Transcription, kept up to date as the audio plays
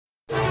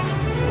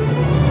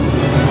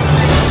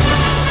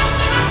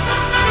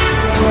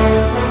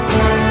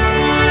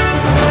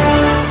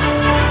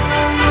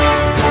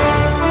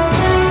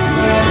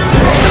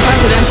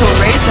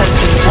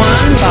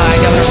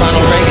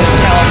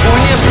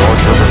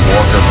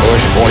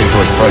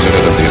distinguished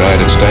President of the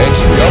United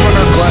States.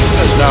 Governor Clinton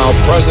is now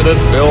President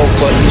Bill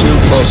Clinton, too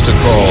close to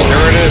call.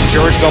 Here it is,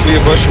 George W.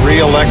 Bush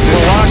re-elected.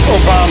 Barack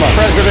Obama,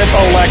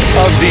 President-elect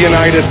of the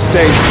United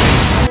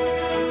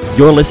States.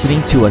 You're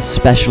listening to a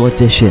special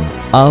edition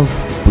of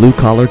Blue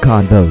Collar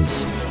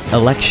Convos,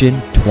 Election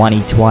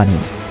 2020,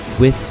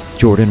 with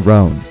Jordan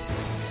Roan.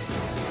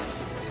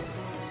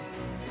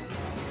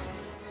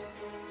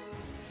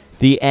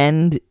 The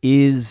end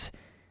is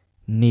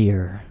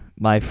near,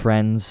 my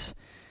friends.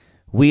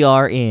 We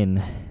are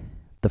in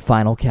the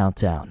final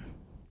countdown.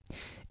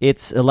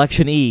 It's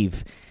Election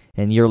Eve,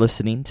 and you're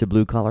listening to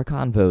Blue Collar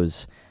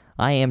Convos.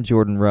 I am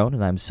Jordan Roan,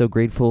 and I'm so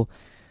grateful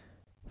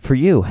for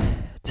you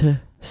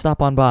to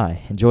stop on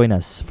by and join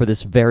us for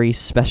this very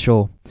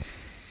special,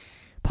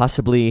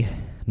 possibly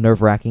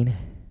nerve-wracking,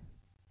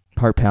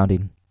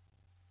 heart-pounding,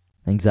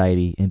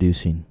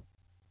 anxiety-inducing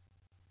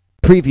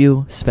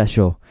preview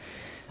special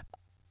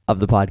of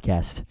the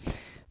podcast.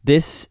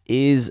 This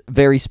is a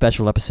very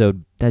special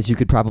episode, as you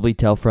could probably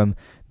tell from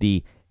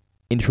the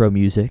intro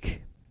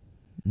music.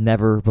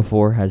 Never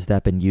before has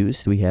that been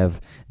used. We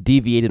have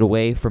deviated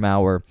away from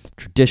our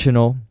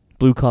traditional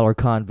Blue Collar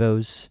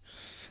Convos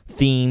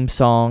theme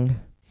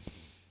song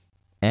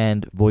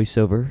and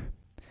voiceover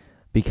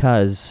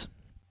because,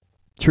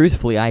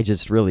 truthfully, I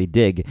just really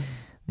dig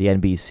the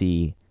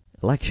NBC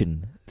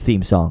election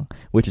theme song,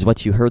 which is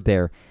what you heard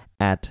there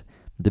at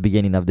the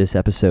beginning of this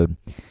episode.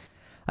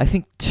 I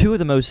think two of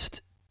the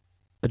most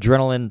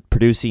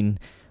adrenaline-producing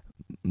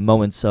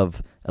moments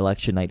of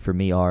election night for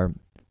me are,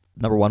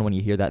 number one, when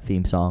you hear that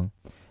theme song,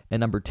 and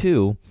number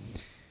two,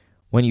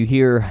 when you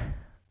hear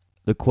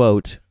the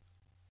quote,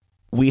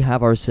 "We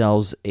have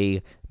ourselves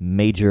a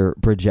major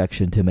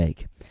projection to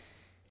make."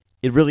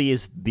 It really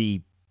is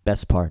the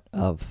best part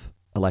of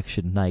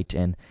election night,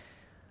 and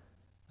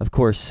of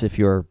course, if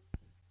you're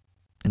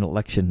an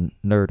election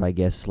nerd, I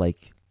guess,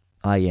 like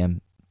I am,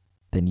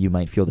 then you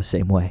might feel the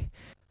same way.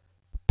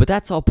 But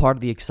that's all part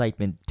of the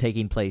excitement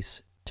taking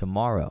place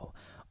tomorrow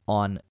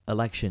on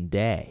Election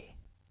Day,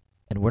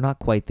 and we're not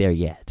quite there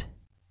yet.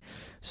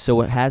 So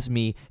what has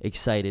me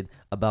excited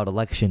about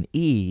Election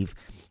Eve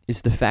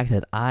is the fact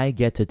that I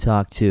get to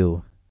talk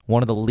to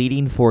one of the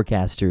leading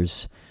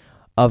forecasters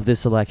of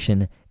this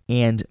election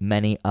and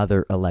many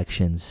other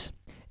elections,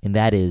 and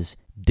that is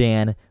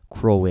Dan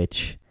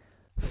Krowich,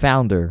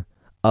 founder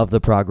of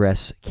the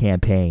Progress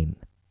Campaign.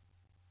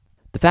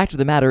 The fact of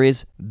the matter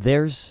is,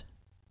 there's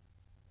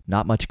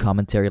not much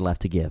commentary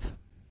left to give.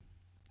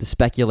 The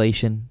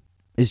speculation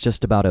is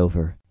just about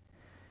over,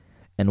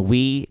 and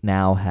we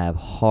now have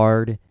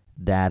hard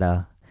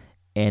data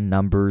and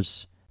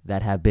numbers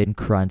that have been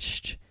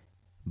crunched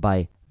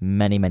by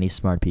many, many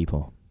smart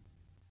people.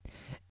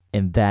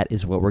 And that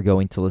is what we're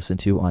going to listen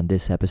to on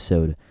this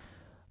episode.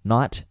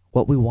 Not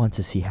what we want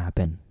to see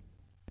happen,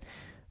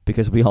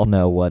 because we all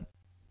know what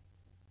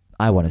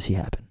I want to see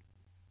happen.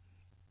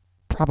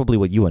 Probably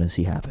what you want to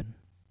see happen.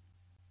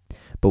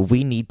 But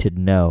we need to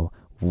know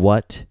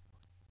what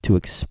to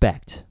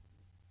expect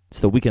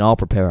so that we can all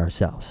prepare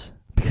ourselves.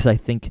 Because I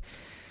think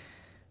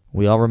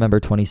we all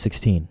remember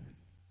 2016.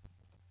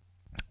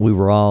 We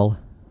were all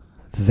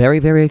very,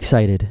 very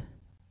excited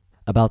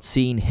about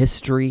seeing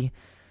history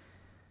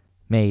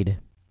made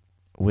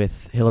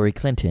with Hillary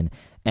Clinton,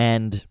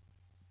 and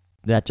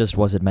that just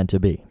wasn't meant to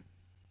be.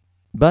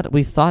 But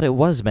we thought it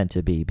was meant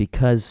to be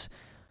because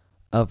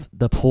of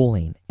the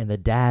polling and the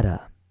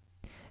data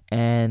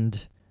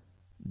and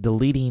the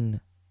leading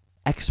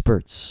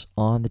experts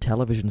on the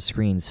television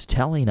screens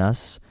telling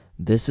us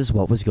this is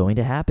what was going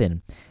to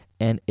happen,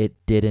 and it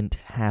didn't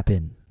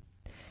happen.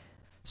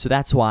 So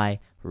that's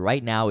why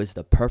right now is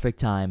the perfect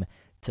time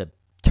to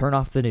turn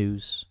off the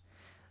news,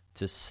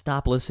 to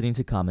stop listening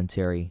to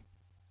commentary,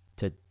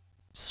 to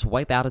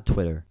swipe out of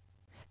Twitter,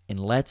 and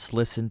let's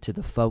listen to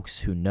the folks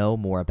who know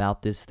more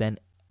about this than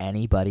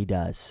anybody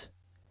does.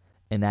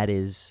 And that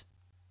is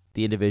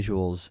the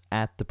individuals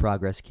at the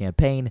Progress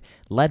Campaign,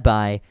 led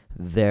by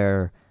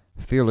their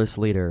fearless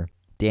leader,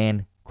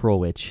 Dan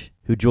Krowich,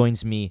 who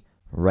joins me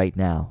right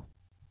now.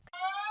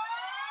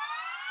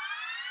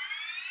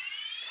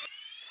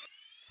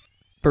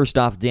 First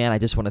off, Dan, I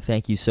just want to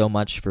thank you so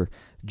much for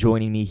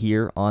joining me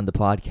here on the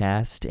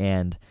podcast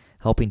and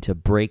helping to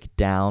break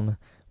down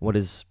what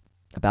is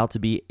about to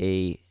be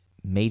a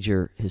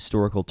major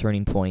historical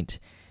turning point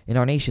in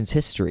our nation's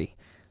history.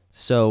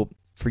 So,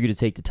 for you to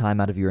take the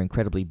time out of your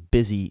incredibly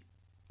busy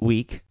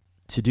week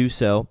to do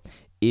so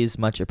is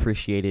much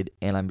appreciated,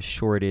 and I'm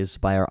sure it is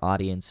by our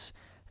audience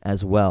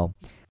as well.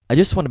 I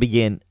just want to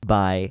begin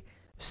by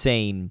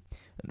saying,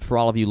 for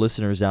all of you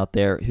listeners out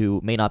there who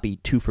may not be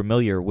too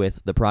familiar with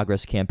the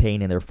Progress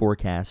Campaign and their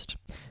forecast,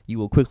 you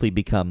will quickly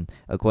become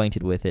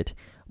acquainted with it.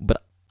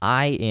 But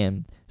I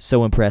am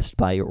so impressed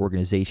by your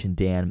organization,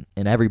 Dan,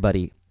 and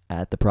everybody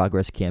at the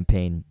Progress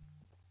Campaign.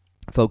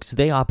 Folks,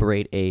 they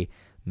operate a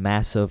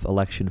massive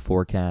election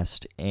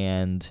forecast,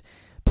 and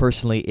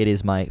personally, it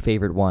is my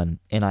favorite one.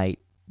 And I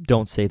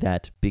don't say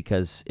that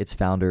because its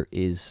founder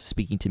is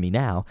speaking to me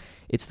now.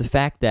 It's the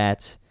fact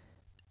that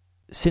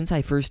since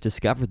I first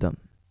discovered them,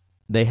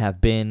 they have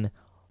been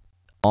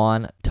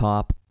on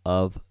top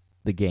of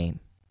the game.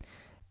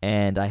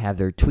 And I have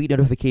their tweet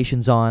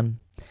notifications on.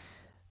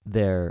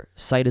 Their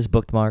site is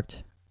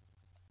bookmarked.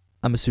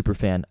 I'm a super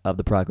fan of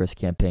the Progress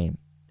Campaign.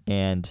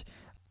 And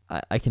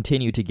I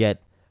continue to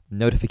get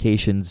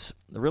notifications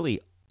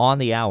really on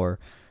the hour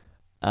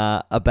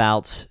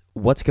about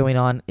what's going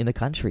on in the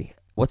country,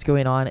 what's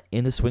going on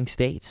in the swing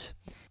states.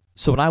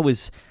 So when I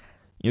was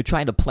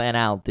trying to plan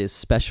out this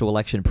special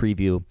election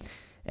preview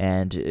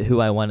and who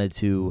I wanted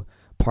to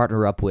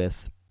partner up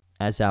with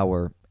as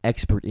our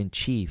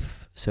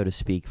expert-in-chief, so to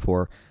speak,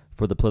 for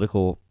the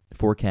political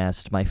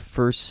forecast, my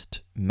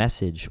first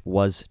message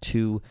was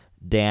to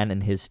Dan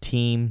and his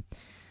team,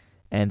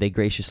 and they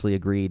graciously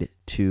agreed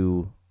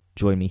to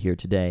join me here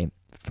today.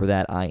 For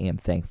that, I am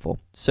thankful.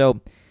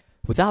 So,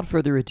 without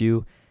further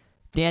ado,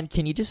 Dan,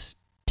 can you just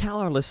tell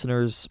our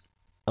listeners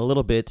a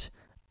little bit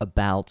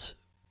about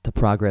the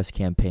Progress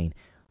Campaign?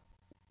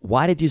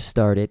 Why did you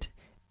start it,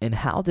 and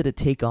how did it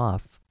take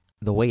off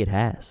the way it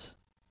has?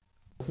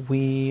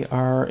 We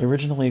are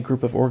originally a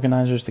group of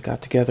organizers that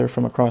got together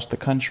from across the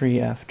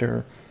country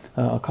after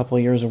a couple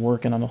of years of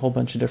working on a whole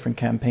bunch of different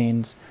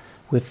campaigns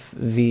with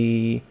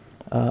the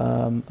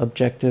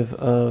objective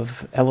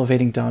of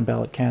elevating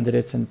down-ballot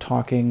candidates and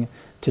talking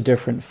to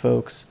different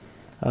folks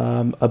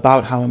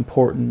about how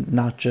important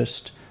not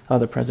just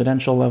the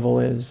presidential level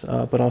is,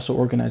 but also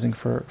organizing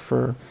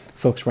for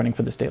folks running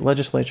for the state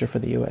legislature, for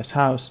the U.S.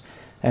 House,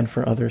 and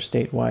for other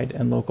statewide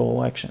and local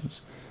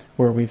elections,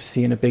 where we've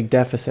seen a big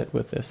deficit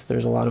with this.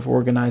 There's a lot of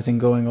organizing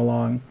going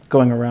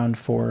around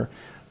for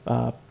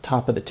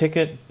top of the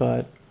ticket,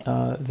 but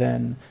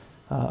then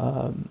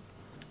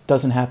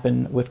doesn't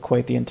happen with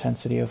quite the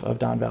intensity of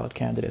down-ballot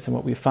candidates. And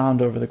what we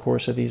found over the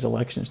course of these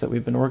elections that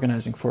we've been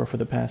organizing for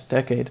the past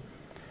decade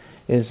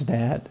is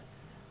that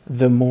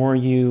the more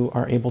you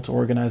are able to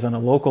organize on a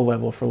local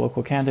level for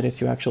local candidates,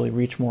 you actually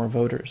reach more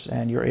voters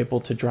and you're able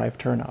to drive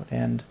turnout.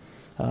 And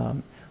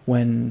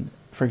when,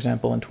 for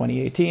example, in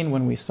 2018,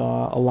 when we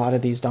saw a lot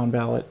of these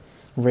down-ballot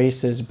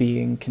races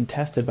being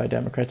contested by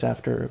Democrats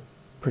after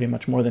pretty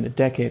much more than a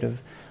decade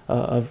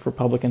of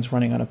Republicans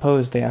running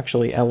unopposed, they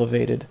actually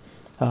elevated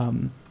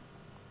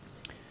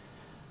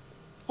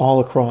all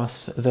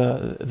across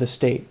the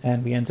state,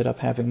 and we ended up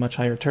having much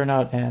higher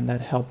turnout, and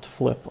that helped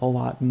flip a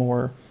lot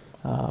more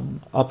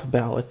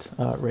up-ballot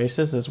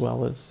races, as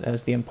well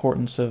as the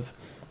importance of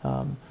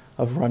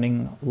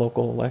running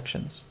local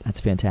elections. That's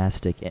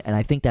fantastic, and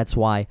I think that's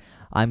why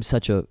I'm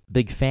such a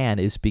big fan,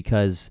 is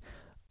because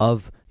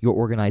of your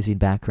organizing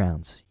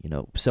backgrounds.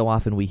 So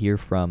often we hear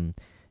from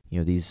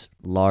these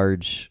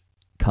large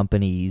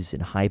companies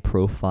and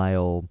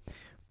high-profile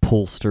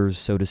pollsters,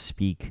 so to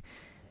speak,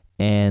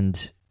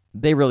 and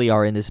they really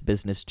are in this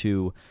business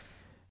to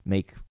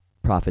make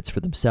profits for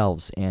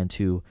themselves and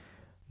to,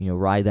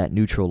 ride that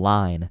neutral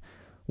line.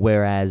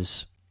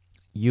 Whereas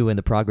you in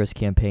the Progress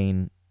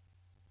Campaign,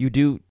 you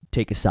do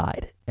take a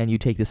side, and you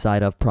take the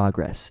side of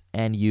progress,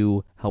 and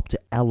you help to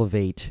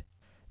elevate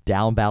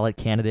down-ballot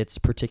candidates,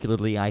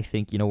 particularly, I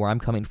think, where I'm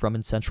coming from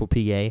in central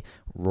PA,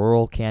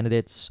 rural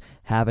candidates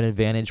have an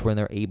advantage when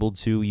they're able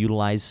to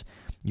utilize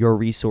your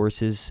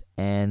resources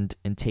and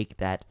take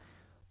that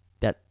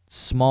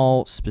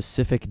small,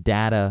 specific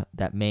data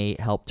that may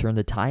help turn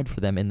the tide for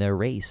them in their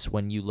race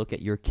when you look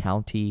at your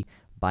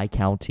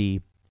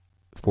county-by-county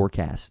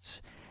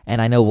forecasts.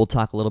 And I know we'll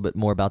talk a little bit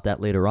more about that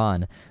later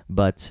on,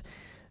 but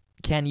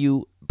can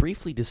you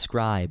briefly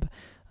describe,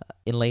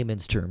 in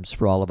layman's terms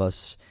for all of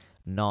us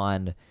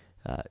non-data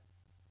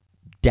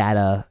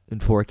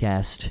and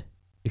forecast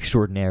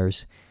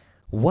extraordinaires,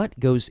 what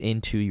goes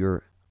into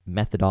your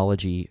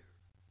methodology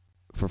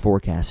for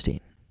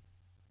forecasting?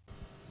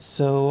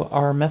 So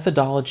our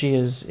methodology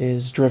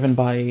is driven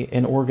by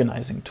an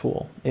organizing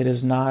tool. It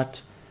is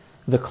not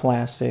the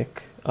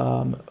classic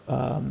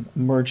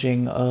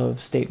merging of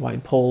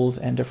statewide polls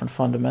and different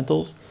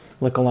fundamentals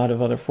like a lot of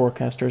other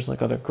forecasters,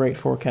 like other great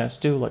forecasts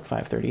do, like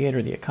 538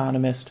 or The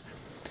Economist.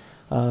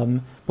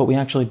 But we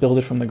actually build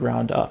it from the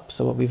ground up.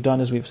 So what we've done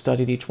is we've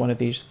studied each one of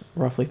these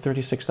roughly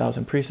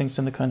 36,000 precincts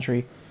in the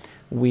country.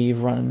 We've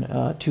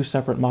run two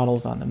separate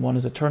models on them. One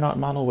is a turnout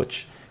model,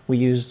 which we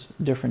use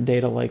different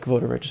data like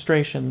voter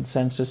registration,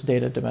 census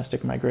data,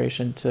 domestic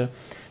migration to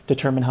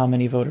determine how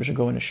many voters are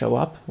going to show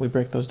up. We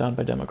break those down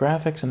by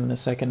demographics. And then the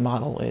second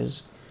model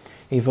is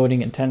a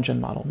voting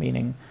intention model,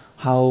 meaning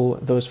how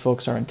those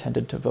folks are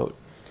intended to vote.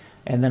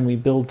 And then we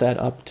build that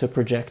up to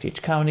project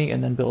each county,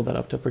 and then build that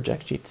up to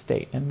project each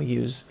state. And we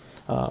use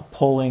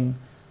polling,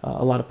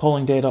 a lot of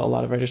polling data, a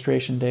lot of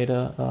registration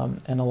data,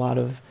 and a lot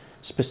of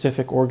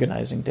specific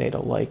organizing data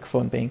like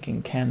phone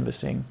banking,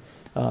 canvassing,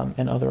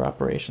 and other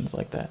operations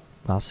like that.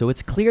 Wow, so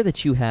it's clear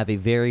that you have a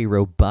very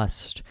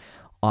robust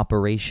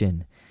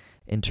operation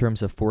in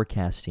terms of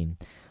forecasting.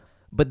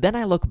 But then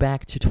I look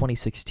back to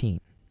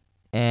 2016,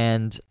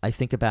 and I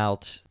think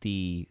about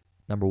the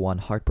number one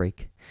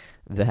heartbreak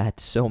that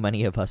so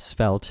many of us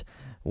felt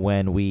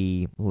when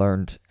we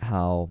learned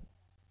how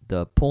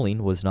the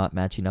polling was not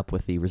matching up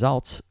with the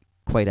results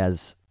quite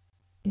as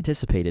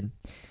anticipated.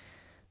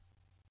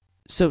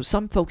 So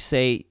some folks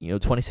say,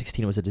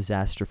 2016 was a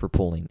disaster for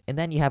polling. And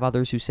then you have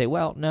others who say,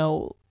 well,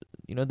 no,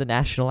 the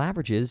national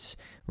averages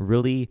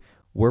really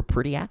were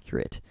pretty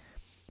accurate.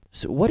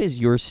 So what is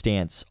your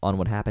stance on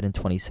what happened in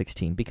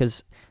 2016?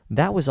 Because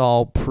that was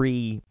all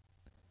pre-Progress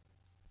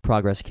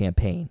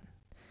campaign,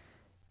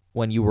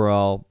 when you were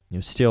all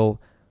still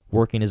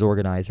working as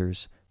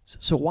organizers.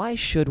 So why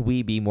should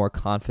we be more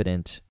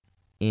confident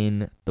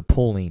in the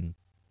polling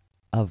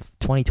of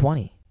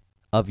 2020,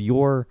 of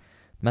your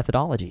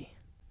methodology?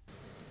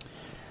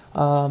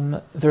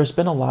 There's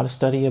been a lot of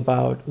study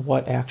about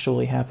what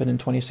actually happened in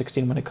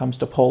 2016 when it comes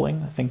to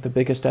polling. I think the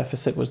biggest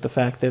deficit was the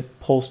fact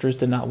that pollsters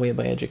did not weigh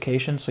by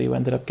education, so you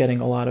ended up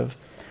getting a lot of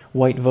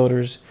white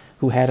voters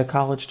who had a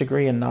college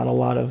degree and not a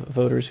lot of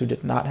voters who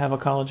did not have a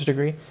college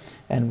degree.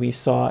 And we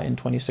saw in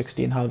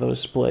 2016 how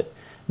those split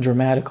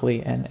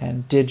dramatically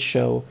and did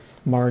show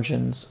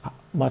margins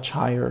much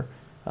higher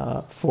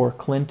for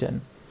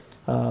Clinton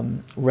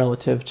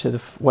relative to the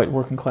white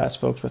working class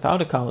folks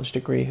without a college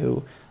degree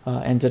who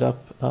ended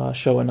up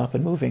showing up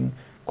and moving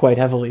quite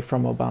heavily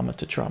from Obama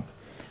to Trump.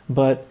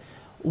 But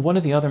one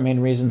of the other main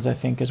reasons, I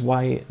think, is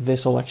why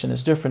this election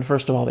is different.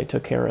 First of all, they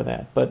took care of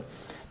that. But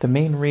the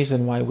main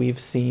reason why we've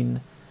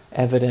seen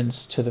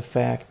evidence to the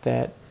fact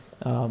that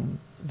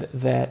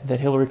that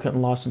Hillary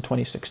Clinton lost in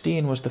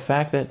 2016 was the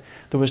fact that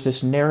there was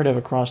this narrative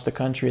across the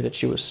country that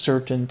she was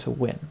certain to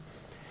win.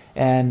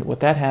 And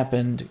what that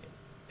happened,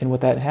 and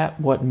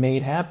what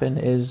made happen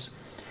is,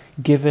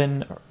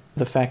 given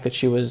the fact that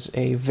she was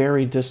a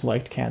very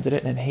disliked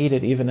candidate and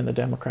hated even in the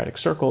Democratic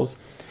circles,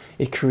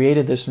 it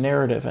created this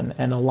narrative,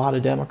 and a lot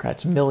of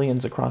Democrats,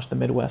 millions across the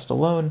Midwest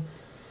alone,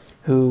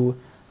 who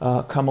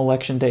come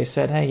election day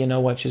said, hey, you know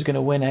what, she's going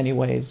to win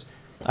anyways.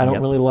 I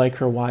don't really like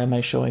her. Why am I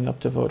showing up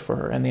to vote for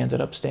her? And they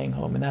ended up staying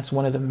home. And that's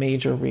one of the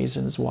major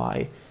reasons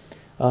why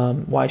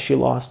she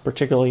lost,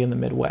 particularly in the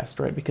Midwest,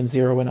 right? We can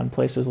zero in on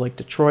places like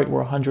Detroit,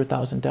 where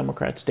 100,000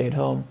 Democrats stayed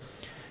home.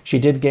 She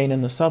did gain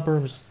in the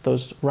suburbs,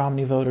 those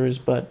Romney voters,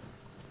 but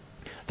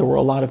there were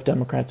a lot of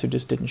Democrats who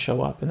just didn't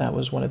show up, and that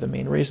was one of the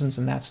main reasons,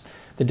 and that's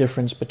the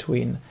difference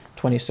between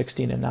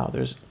 2016 and now.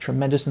 There's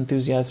tremendous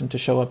enthusiasm to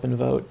show up and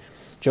vote.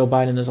 Joe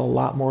Biden is a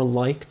lot more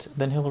liked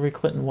than Hillary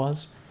Clinton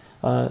was.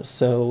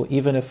 So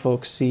even if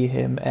folks see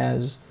him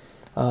as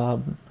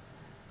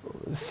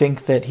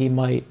think that he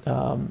might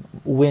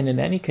win in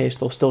any case,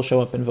 they'll still show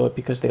up and vote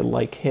because they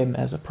like him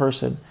as a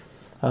person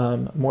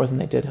more than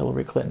they did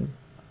Hillary Clinton.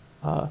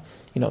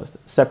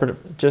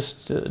 Separate,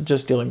 just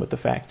dealing with the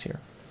facts here.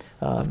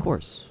 Of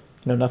course,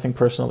 nothing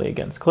personally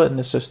against Clinton.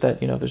 It's just that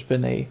there's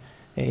been a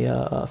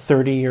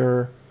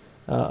 30-year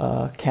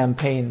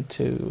campaign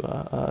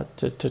to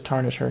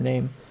tarnish her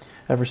name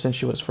ever since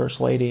she was First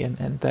Lady,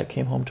 and that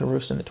came home to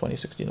roost in the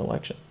 2016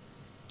 election.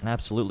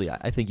 Absolutely.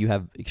 I think you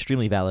have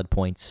extremely valid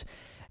points,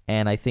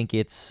 and I think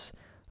it's,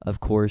 of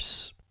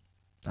course,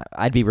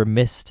 I'd be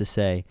remiss to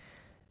say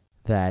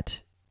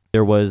that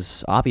there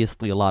was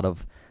obviously a lot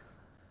of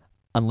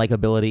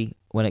unlikability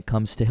when it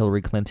comes to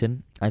Hillary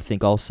Clinton. I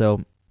think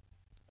also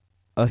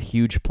a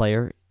huge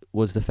player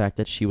was the fact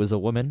that she was a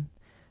woman,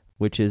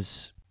 which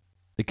is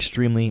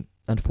extremely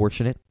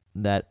unfortunate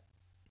that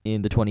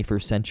in the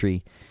 21st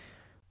century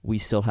we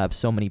still have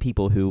so many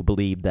people who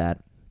believe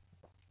that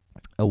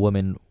a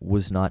woman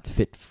was not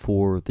fit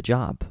for the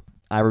job.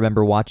 I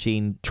remember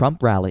watching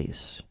Trump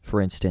rallies,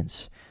 for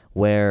instance,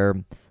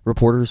 where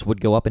reporters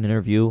would go up and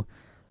interview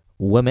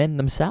women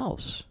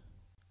themselves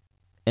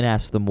and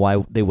ask them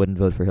why they wouldn't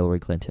vote for Hillary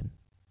Clinton.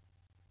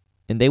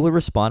 And they would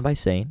respond by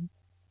saying,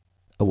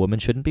 a woman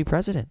shouldn't be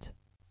president.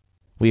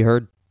 We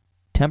heard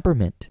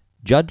temperament,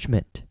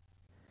 judgment.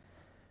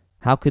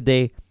 How could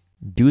they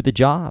do the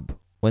job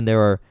when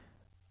there are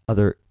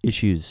other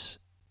issues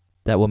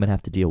that women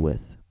have to deal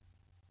with?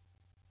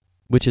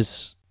 Which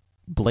is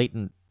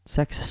blatant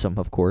sexism,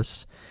 of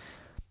course.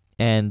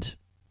 And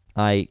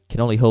I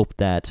can only hope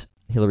that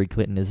Hillary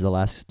Clinton is the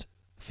last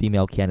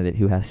female candidate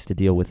who has to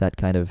deal with that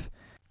kind of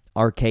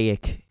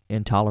archaic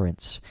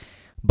intolerance.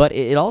 But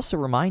it also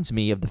reminds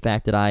me of the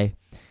fact that I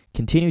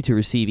continue to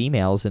receive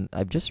emails, and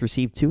I've just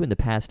received 2 in the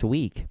past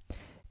week,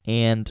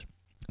 and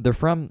they're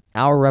from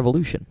Our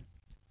Revolution,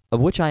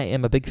 of which I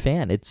am a big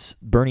fan. It's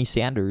Bernie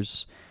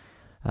Sanders,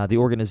 the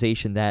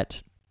organization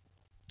that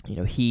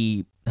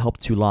he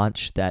helped to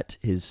launch, that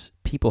his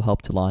people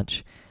helped to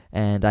launch,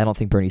 and I don't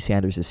think Bernie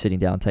Sanders is sitting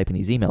down typing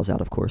these emails out,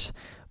 of course.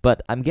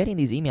 But I'm getting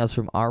these emails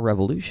from Our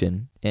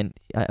Revolution, and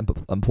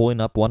I'm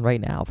pulling up one right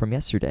now from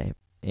yesterday,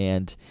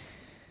 and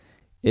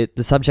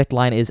the subject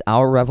line is,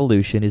 Our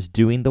Revolution is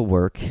doing the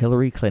work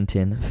Hillary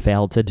Clinton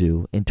failed to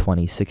do in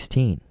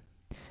 2016.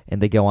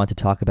 And they go on to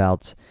talk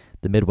about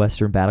the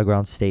Midwestern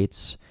battleground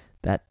states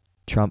that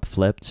Trump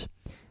flipped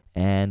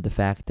and the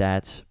fact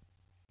that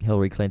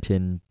Hillary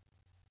Clinton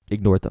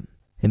ignored them.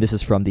 And this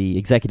is from the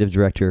executive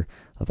director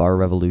of Our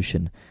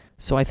Revolution.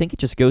 So I think it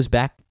just goes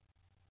back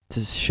to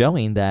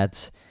showing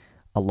that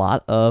a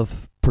lot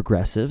of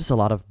progressives, a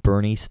lot of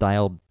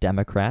Bernie-style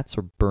Democrats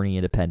or Bernie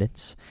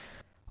independents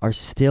are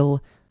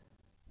still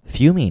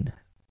fuming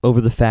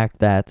over the fact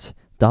that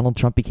Donald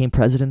Trump became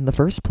president in the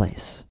first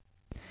place.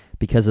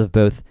 because of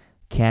both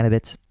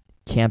candidate,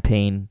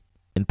 campaign,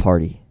 and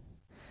party.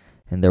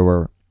 And there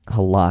were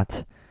a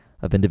lot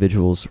of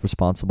individuals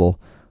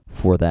responsible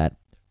for that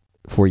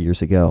 4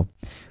 years ago.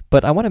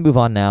 But I want to move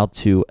on now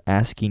to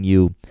asking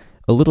you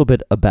a little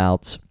bit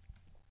about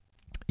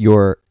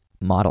your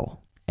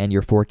model and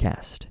your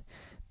forecast,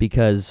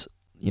 because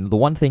the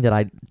one thing that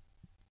I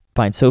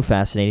find so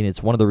fascinating,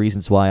 it's one of the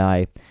reasons why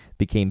I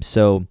became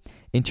so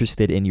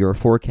interested in your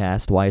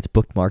forecast, why it's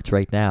bookmarked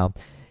right now,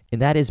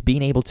 and that is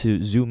being able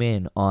to zoom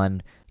in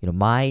on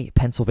my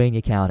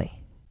Pennsylvania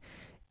county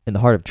in the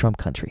heart of Trump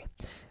country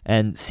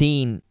and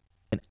seeing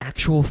an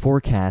actual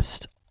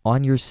forecast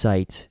on your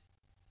site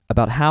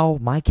about how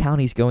my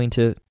county is going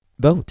to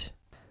vote.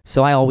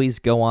 So I always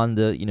go on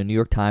the New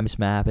York Times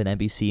map and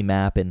NBC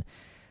map and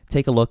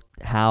take a look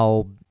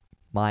how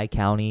my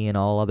county and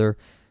all other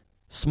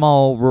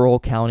small rural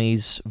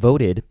counties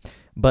voted.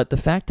 But the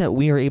fact that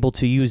we are able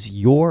to use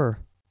your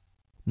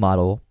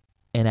model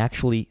and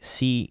actually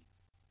see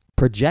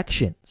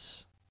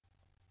projections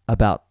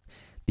about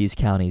these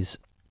counties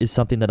is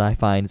something that I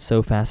find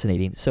so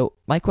fascinating. So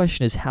my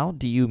question is, how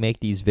do you make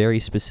these very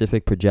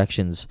specific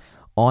projections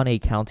on a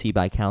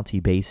county-by-county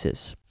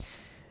basis?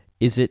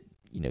 Is it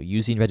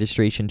using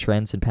registration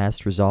trends and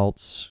past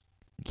results?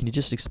 Can you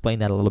just explain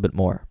that a little bit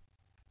more?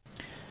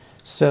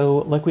 So,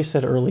 like we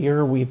said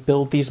earlier, we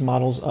build these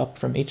models up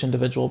from each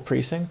individual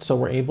precinct, so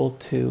we're able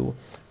to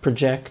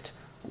project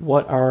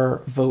what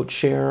our vote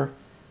share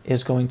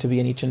is going to be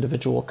in each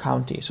individual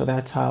county. So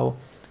that's how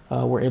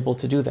we're able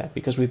to do that,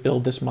 because we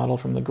build this model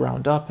from the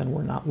ground up and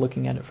we're not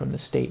looking at it from the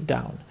state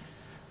down.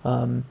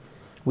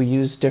 We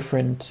use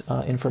different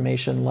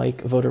information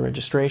like voter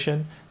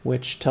registration,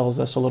 which tells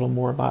us a little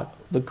more about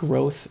the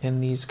growth in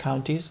these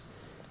counties.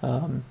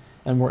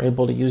 And we're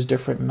able to use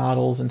different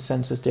models and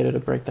census data to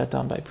break that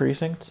down by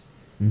precincts.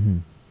 Mm-hmm.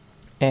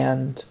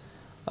 And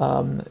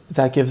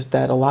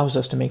that allows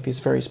us to make these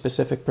very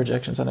specific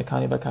projections on a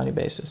county-by-county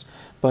basis.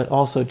 But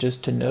also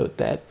just to note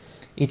that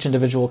each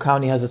individual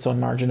county has its own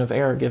margin of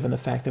error, given the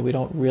fact that we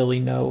don't really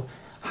know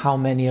how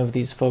many of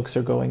these folks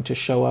are going to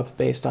show up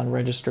based on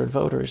registered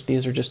voters.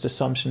 These are just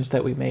assumptions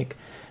that we make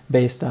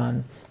based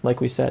on,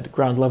 like we said,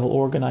 ground-level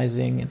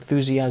organizing,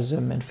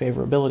 enthusiasm, and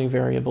favorability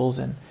variables.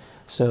 And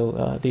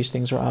so these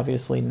things are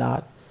obviously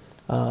not...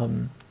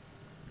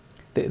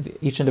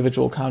 each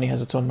individual county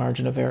has its own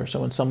margin of error.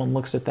 So when someone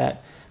looks at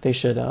that, they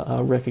should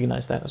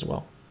recognize that as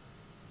well.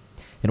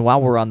 And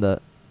while we're on the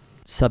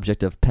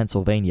subject of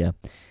Pennsylvania,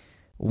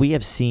 we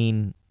have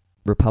seen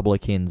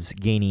Republicans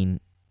gaining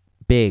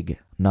big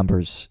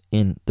numbers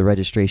in the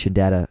registration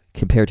data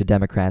compared to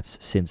Democrats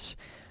since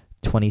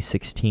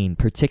 2016,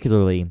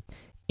 particularly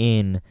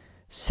in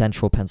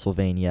central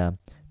Pennsylvania,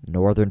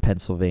 northern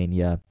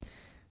Pennsylvania,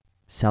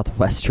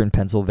 southwestern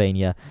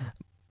Pennsylvania.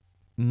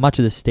 Much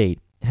of the state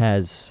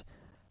has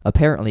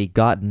apparently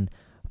gotten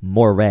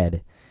more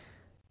red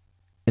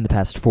in the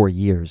past 4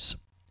 years.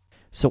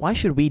 So why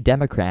should we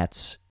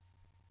Democrats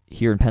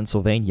here in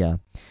Pennsylvania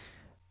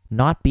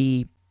not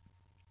be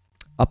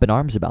up in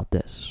arms about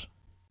this?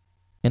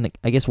 And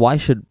I guess why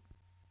should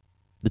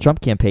the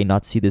Trump campaign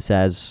not see this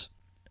as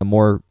a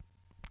more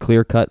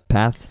clear-cut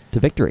path to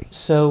victory?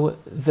 So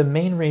the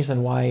main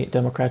reason why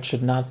Democrats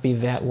should not be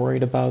that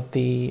worried about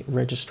the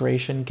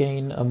registration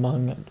gain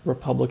among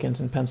Republicans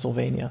in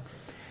Pennsylvania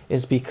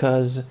is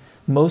because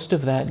most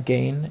of that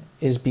gain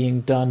is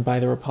being done by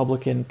the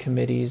Republican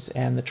committees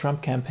and the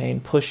Trump campaign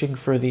pushing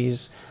for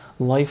these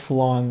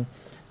lifelong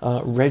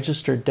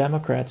registered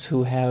Democrats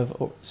who have,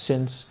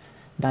 since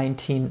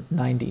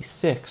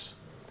 1996,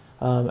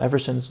 ever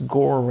since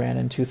Gore ran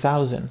in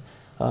 2000,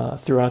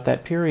 throughout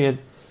that period,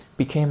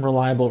 became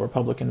reliable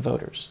Republican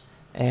voters.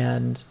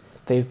 And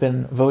they've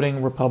been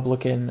voting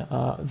Republican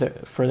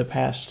for the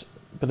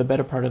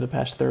better part of the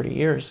past 30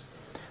 years.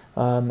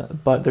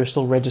 But they're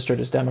still registered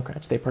as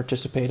Democrats. They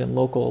participate in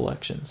local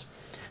elections,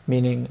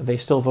 meaning they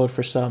still vote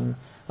for some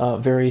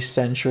very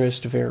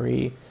centrist,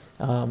 very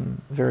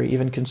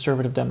even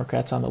conservative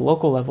Democrats on the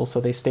local level, so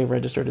they stay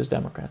registered as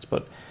Democrats.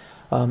 But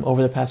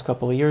over the past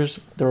couple of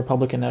years, the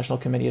Republican National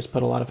Committee has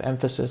put a lot of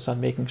emphasis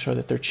on making sure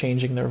that they're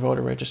changing their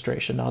voter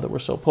registration now that we're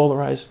so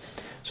polarized.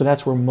 So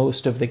that's where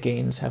most of the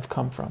gains have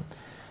come from.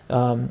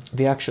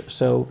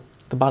 So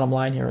the bottom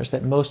line here is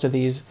that most of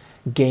these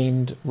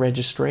gained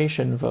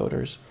registration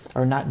voters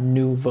are not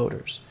new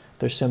voters.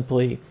 They're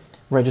simply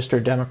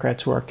registered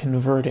Democrats who are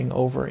converting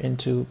over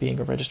into being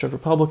a registered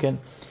Republican.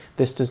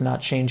 This does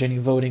not change any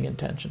voting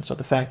intention. So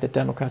the fact that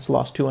Democrats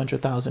lost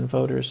 200,000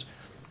 voters,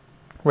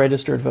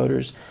 registered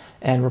voters,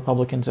 and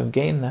Republicans have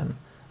gained them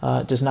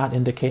does not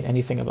indicate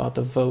anything about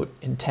the vote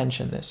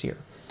intention this year.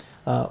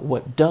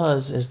 What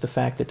does is the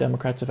fact that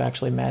Democrats have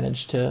actually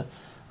managed to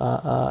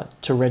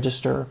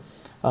register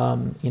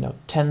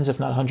tens, if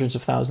not hundreds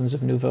of thousands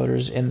of new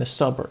voters in the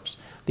suburbs.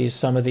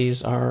 Some of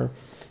these are,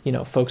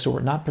 folks who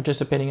were not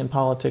participating in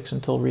politics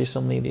until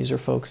recently. These are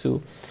folks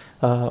who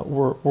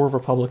were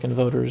Republican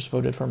voters,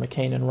 voted for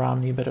McCain and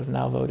Romney, but have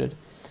now voted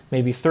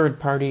maybe third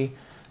party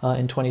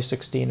in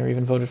 2016, or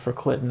even voted for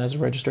Clinton as a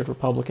registered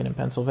Republican in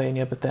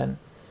Pennsylvania, but then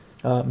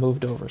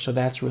moved over. So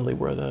that's really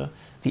where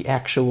the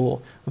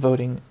actual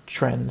voting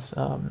trends,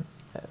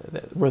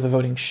 where the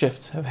voting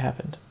shifts have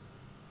happened.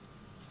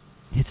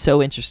 It's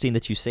so interesting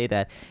that you say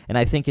that, and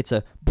I think it's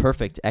a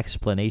perfect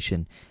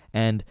explanation.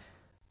 And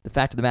the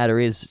fact of the matter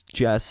is,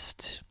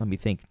 just, let me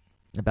think,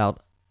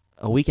 about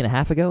a week and a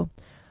half ago,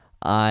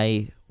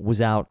 I was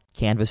out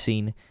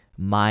canvassing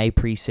my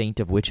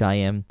precinct, of which I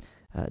am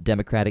a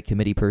Democratic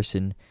committee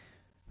person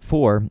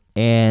for,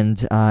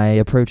 and I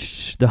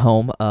approached the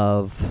home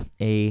of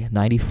a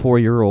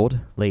 94-year-old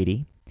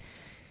lady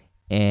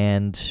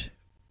and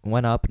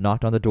went up,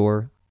 knocked on the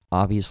door,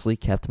 obviously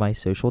kept my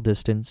social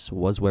distance,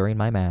 was wearing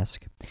my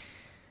mask,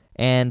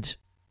 and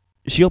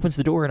she opens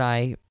the door and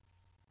I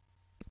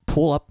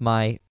pull up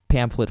my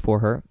pamphlet for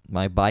her,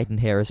 my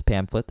Biden-Harris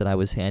pamphlet that I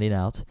was handing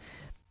out,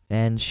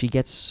 and she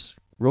gets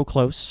real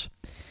close,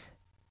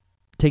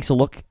 takes a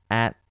look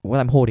at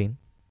what I'm holding,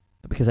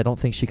 because I don't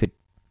think she could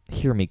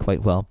hear me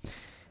quite well,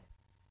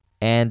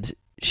 and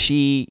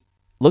she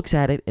looks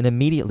at it and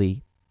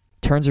immediately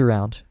turns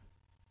around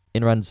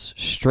and runs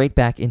straight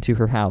back into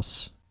her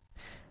house,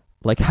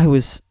 like I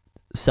was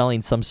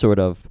selling some sort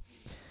of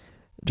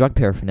drug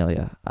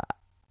paraphernalia.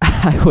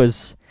 I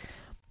was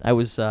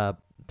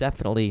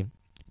definitely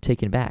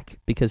taken back,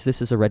 because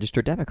this is a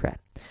registered Democrat.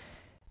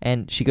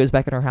 And she goes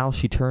back in her house,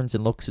 she turns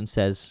and looks and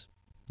says,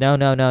 no,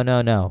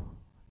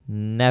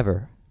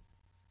 never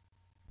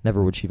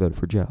would she vote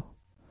for Joe.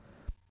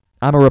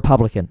 I'm a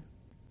Republican,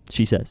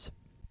 she says.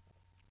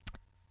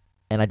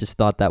 And I just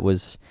thought that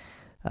was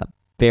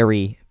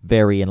very,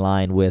 very in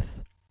line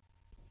with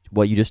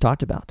what you just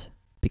talked about,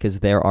 because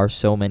there are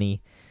so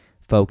many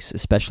folks,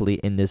 especially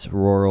in this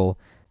rural,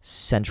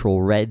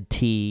 central red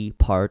tea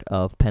part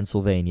of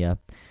Pennsylvania,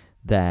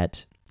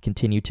 that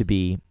continue to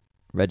be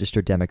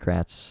registered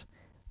Democrats,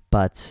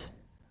 but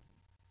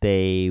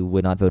they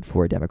would not vote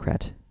for a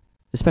Democrat,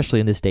 especially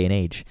in this day and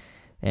age.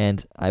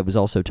 And I was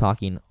also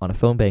talking on a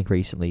phone bank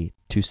recently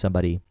to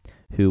somebody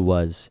who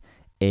was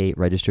a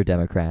registered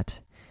Democrat,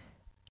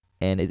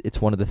 and it's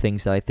one of the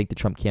things that I think the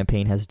Trump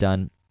campaign has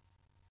done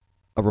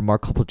a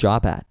remarkable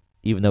job at,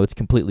 even though it's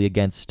completely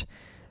against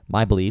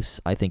my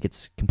beliefs. I think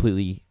it's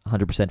completely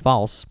 100%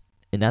 false,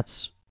 and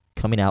that's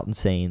coming out and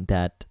saying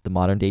that the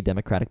modern-day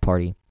Democratic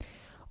Party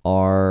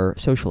are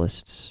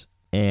socialists,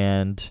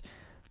 and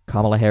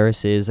Kamala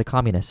Harris is a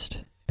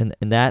communist. And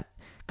that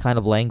kind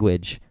of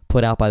language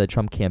put out by the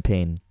Trump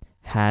campaign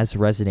has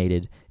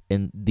resonated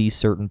in these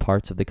certain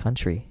parts of the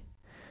country,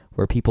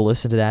 where people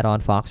listen to that on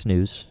Fox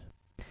News,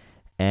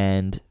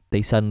 and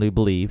they suddenly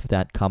believe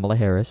that Kamala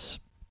Harris,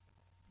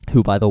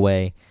 who, by the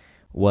way,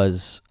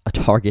 was a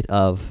target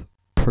of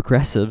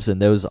progressives and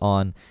those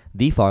on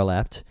the far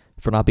left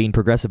for not being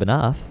progressive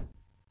enough,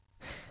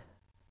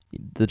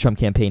 the Trump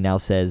campaign now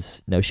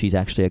says, no, she's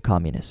actually a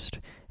communist.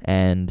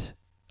 And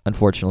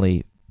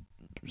unfortunately,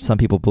 some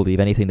people believe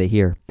anything they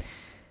hear.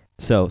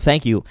 So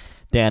thank you,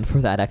 Dan,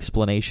 for that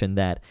explanation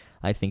that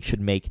I think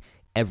should make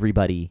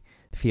everybody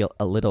feel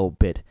a little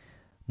bit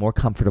more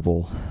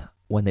comfortable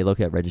when they look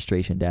at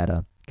registration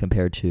data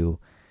compared to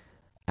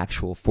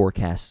actual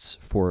forecasts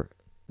for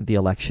the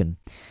election.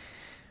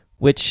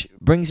 Which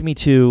brings me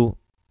to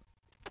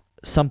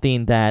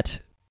something that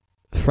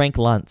Frank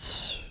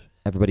Luntz,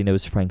 everybody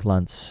knows Frank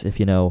Luntz if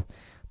you know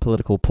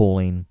political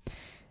polling,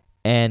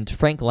 and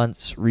Frank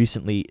Luntz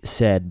recently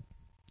said,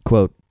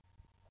 quote,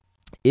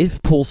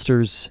 "If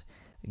pollsters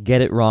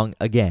get it wrong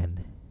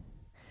again,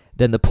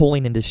 then the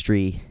polling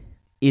industry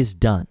is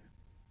done.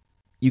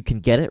 You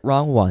can get it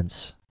wrong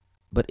once,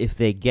 but if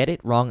they get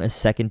it wrong a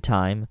second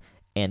time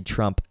and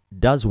Trump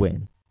does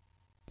win,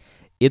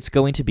 it's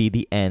going to be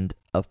the end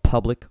of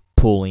public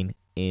polling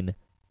in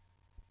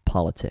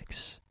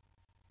politics."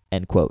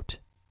 End quote.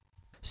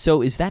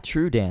 So is that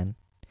true, Dan?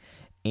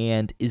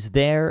 And is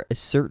there a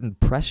certain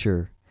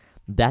pressure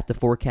that the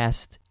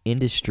forecast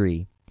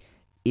industry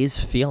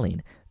is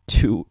feeling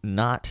to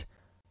not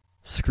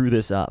screw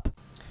this up?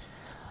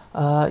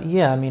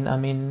 Yeah, I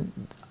mean,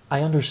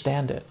 I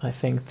understand it. I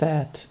think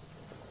that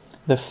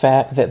the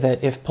fact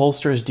that if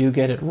pollsters do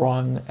get it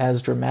wrong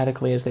as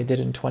dramatically as they did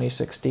in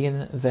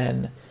 2016,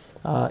 then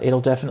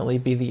it'll definitely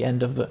be the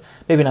end of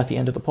maybe not the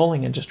end of the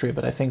polling industry,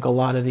 but I think a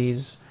lot of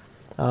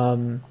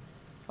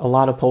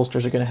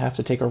pollsters are going to have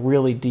to take a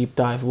really deep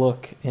dive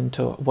look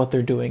into what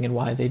they're doing and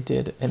why they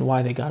did and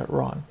why they got it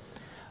wrong.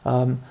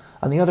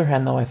 On the other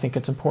hand, though, I think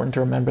it's important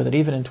to remember that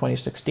even in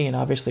 2016,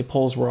 obviously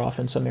polls were off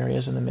in some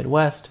areas in the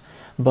Midwest,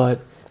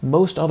 but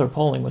most other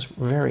polling was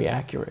very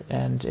accurate.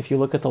 And if you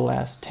look at the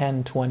last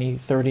 10, 20,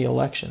 30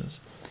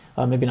 elections,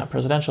 maybe not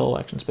presidential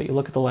elections, but you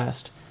look at the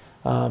last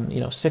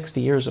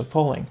 60 years of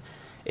polling,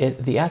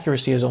 the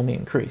accuracy has only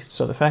increased.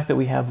 So the fact that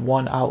we have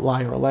one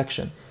outlier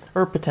election,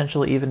 or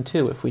potentially even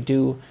two, if we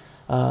do,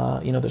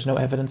 there's no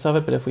evidence of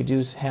it, but if we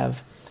do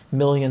have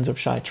millions of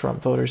shy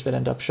Trump voters that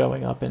end up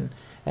showing up and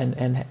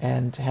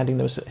handing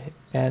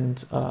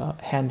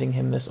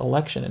him this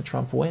election and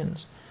Trump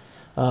wins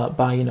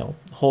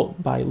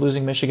by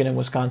losing Michigan and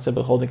Wisconsin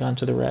but holding on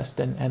to the rest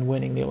and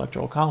winning the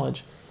Electoral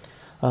College,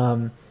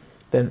 then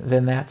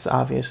that's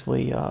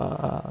obviously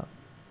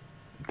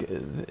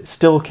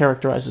still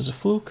characterized as a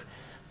fluke,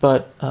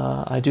 but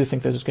I do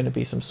think there's going to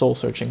be some soul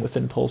searching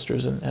within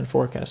pollsters and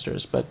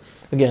forecasters. But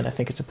again, I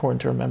think it's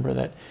important to remember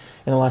that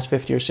in the last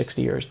 50 or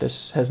 60 years,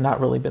 this has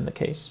not really been the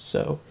case.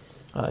 So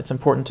it's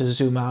important to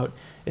zoom out,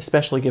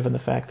 especially given the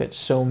fact that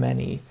so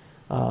many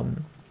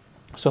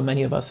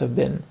of us have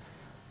been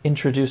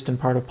introduced in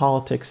part of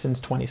politics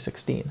since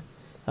 2016.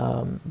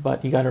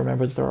 But you got to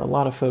remember that there are a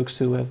lot of folks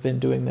who have been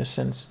doing this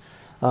since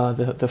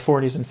the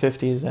 40s and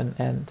 50s,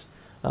 and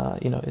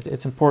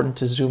it's important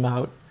to zoom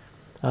out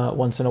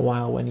once in a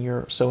while when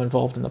you're so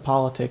involved in the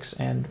politics,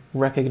 and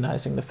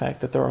recognizing the fact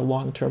that there are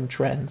long-term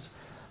trends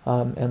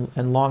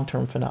and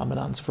long-term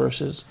phenomenons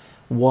versus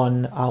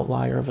one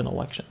outlier of an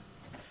election.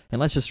 And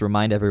let's just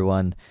remind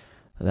everyone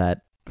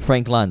that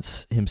Frank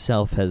Luntz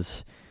himself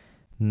has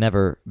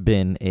never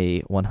been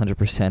a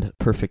 100%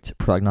 perfect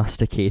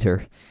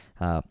prognosticator.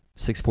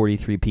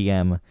 6:43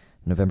 p.m.,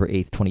 November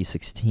 8th,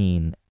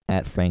 2016,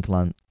 at Frank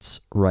Luntz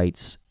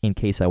writes, "In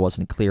case I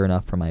wasn't clear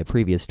enough from my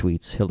previous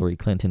tweets, Hillary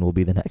Clinton will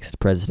be the next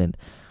president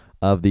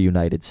of the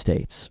United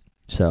States."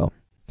 So,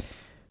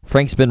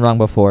 Frank's been wrong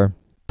before.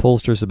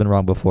 Pollsters have been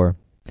wrong before.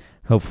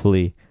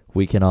 Hopefully,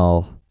 we can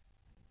all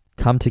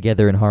come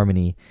together in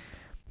harmony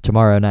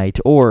tomorrow night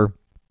or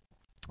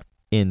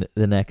in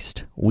the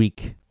next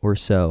week or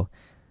so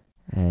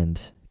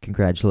and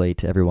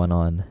congratulate everyone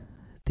on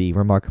the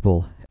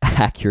remarkable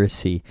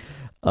accuracy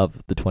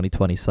of the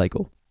 2020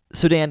 cycle.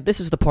 So Dan,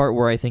 this is the part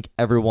where I think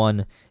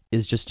everyone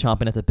is just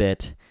chomping at the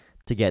bit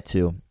to get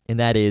to, and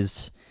that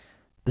is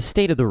the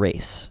state of the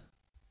race.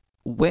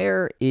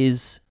 Where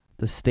is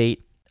the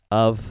state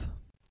of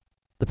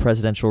the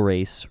presidential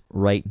race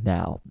right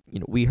now?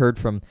 We heard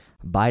from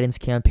Biden's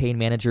campaign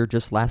manager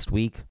just last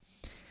week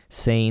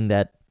saying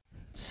that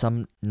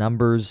some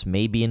numbers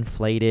may be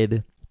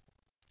inflated,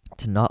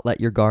 to not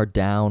let your guard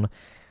down.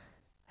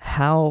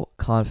 How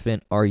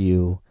confident are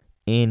you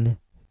in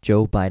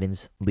Joe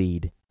Biden's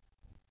lead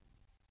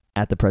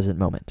at the present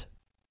moment?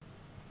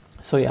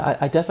 So yeah,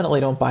 I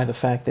definitely don't buy the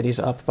fact that he's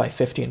up by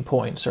 15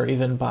 points or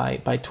even by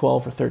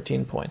 12 or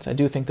 13 points. I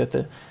do think that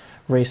the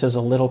race is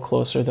a little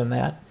closer than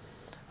that.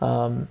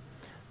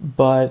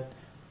 But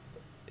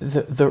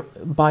the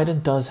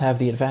Biden does have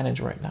the advantage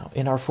right now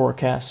in our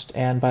forecast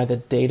and by the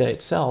data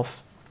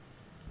itself.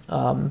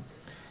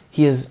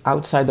 He is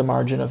outside the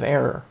margin of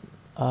error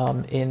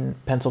in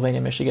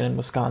Pennsylvania, Michigan, and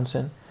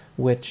Wisconsin,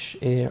 which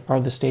are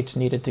the states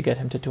needed to get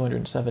him to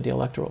 270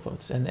 electoral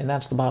votes. And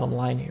that's the bottom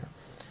line here.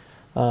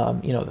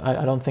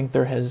 I don't think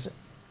there has,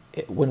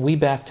 when we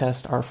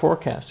backtest our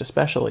forecast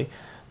especially,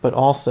 but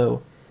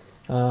also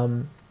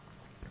if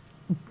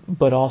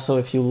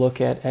you look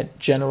at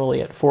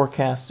generally at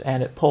forecasts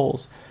and at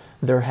polls,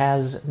 there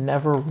has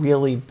never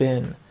really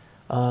been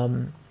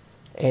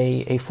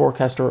a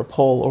forecast or a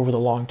poll over the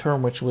long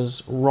term which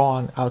was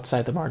wrong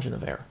outside the margin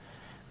of error.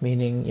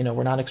 Meaning,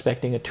 we're not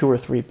expecting a 2 or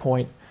 3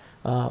 point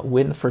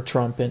win for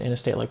Trump in a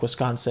state like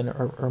Wisconsin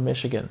or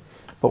Michigan,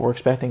 but we're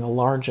expecting a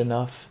large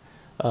enough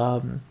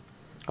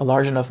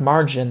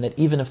margin that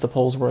even if the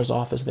polls were as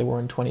off as they were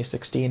in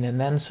 2016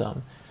 and then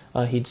some,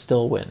 he'd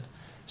still win.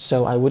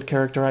 So I would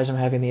characterize him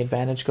having the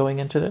advantage going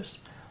into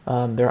this.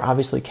 There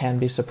obviously can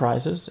be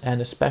surprises,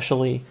 and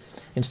especially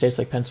in states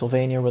like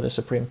Pennsylvania, where the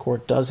Supreme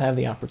Court does have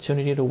the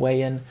opportunity to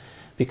weigh in,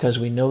 because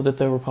we know that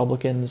the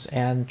Republicans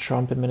and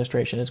Trump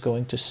administration is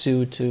going to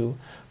sue to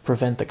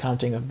prevent the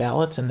counting of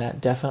ballots, and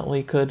that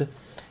definitely could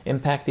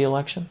impact the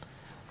election.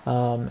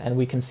 And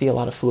we can see a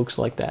lot of flukes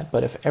like that.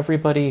 But if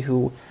everybody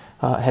who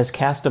has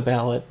cast a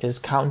ballot is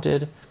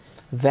counted,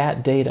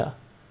 that data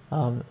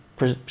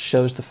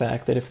shows the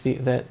fact that if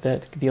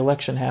the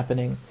election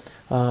happening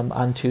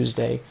on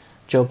Tuesday,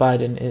 Joe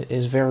Biden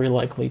is very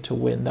likely to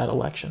win that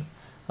election,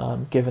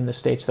 given the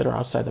states that are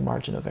outside the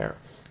margin of error.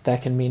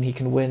 That can mean he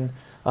can win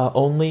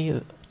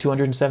only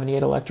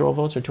 278 electoral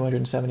votes or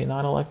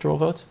 279 electoral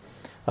votes,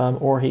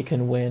 or he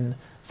can win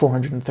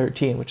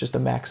 413, which is the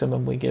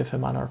maximum we give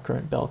him on our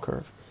current bell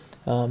curve.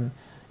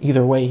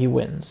 Either way, he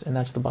wins, and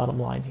that's the bottom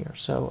line here.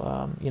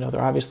 So,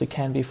 there obviously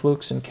can be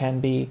flukes and can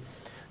be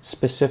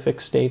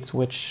specific states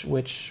which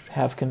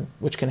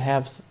can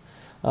have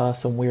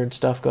some weird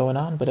stuff going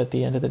on, but at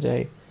the end of the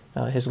day,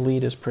 his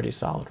lead is pretty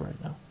solid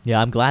right now.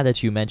 Yeah, I'm glad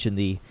that you mentioned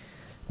the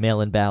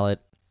mail-in ballot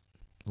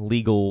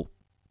legal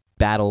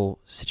battle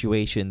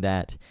situation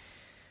that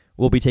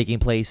will be taking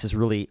place, is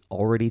really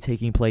already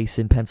taking place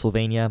in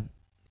Pennsylvania.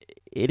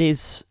 It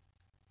is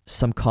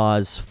some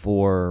cause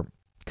for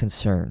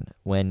concern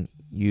when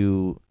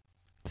you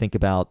think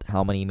about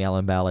how many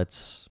mail-in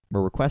ballots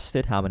were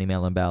requested, how many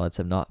mail-in ballots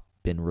have not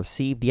been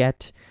received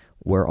yet,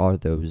 where are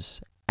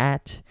those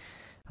at?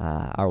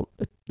 Our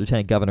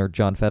Lieutenant Governor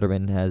John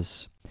Fetterman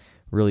has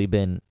really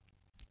been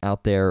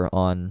out there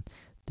on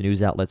the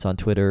news outlets on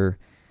Twitter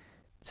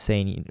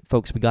saying,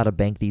 folks, we got to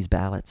bank these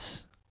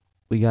ballots.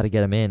 We got to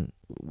get them in.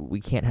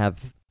 We can't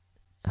have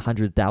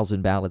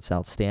 100,000 ballots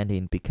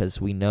outstanding because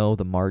we know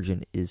the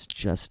margin is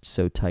just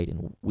so tight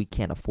and we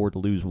can't afford to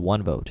lose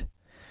one vote.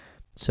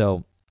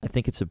 So I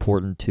think it's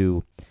important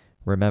to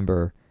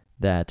remember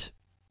that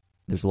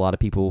there's a lot of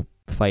people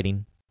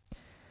fighting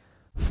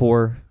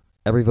for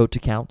every vote to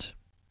count.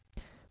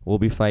 We'll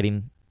be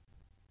fighting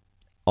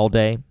all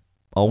day,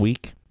 all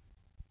week,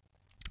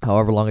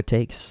 however long it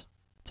takes,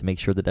 to make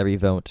sure that every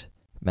vote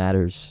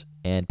matters.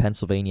 And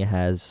Pennsylvania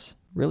has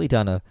really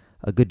done a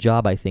good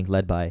job, I think,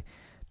 led by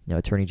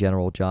Attorney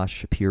General Josh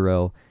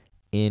Shapiro,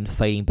 in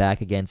fighting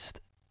back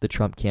against the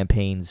Trump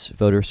campaign's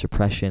voter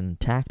suppression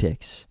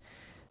tactics.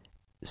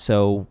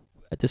 So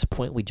at this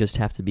point, we just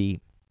have to be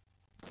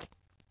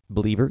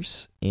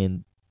believers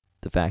in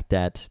the fact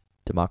that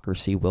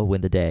democracy will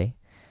win the day,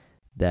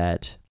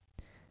 that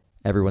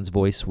everyone's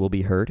voice will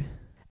be heard.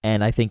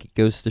 And I think it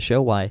goes to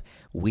show why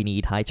we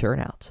need high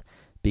turnout.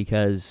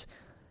 Because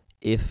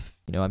if,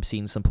 I'm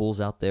seeing some polls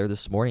out there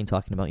this morning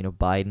talking about,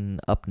 Biden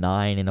up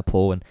 9 in a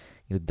poll, and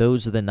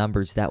those are the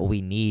numbers that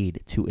we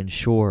need to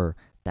ensure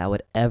that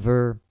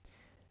whatever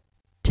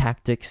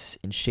tactics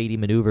and shady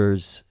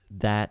maneuvers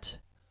that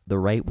the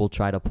right will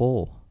try to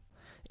pull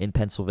in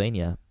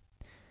Pennsylvania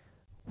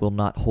will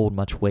not hold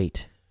much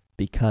weight,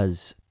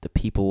 because the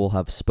people will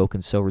have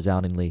spoken so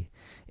resoundingly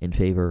in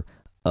favor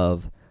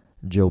of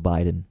Joe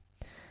Biden.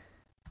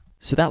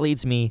 So that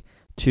leads me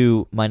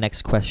to my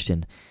next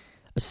question.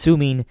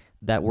 Assuming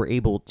that we're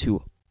able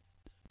to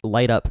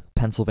light up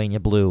Pennsylvania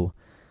blue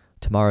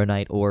tomorrow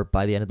night or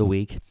by the end of the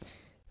week,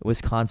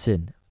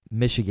 Wisconsin,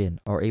 Michigan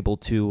are able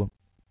to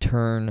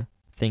turn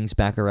things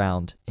back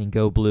around and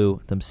go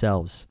blue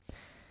themselves.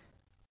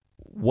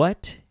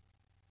 What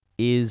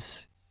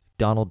is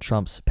Donald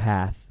Trump's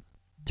path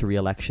to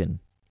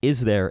re-election?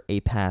 Is there a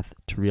path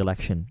to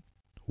re-election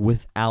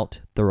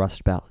without the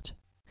Rust Belt,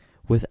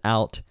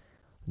 without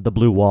the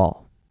blue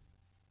wall?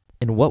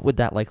 And what would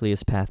that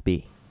likeliest path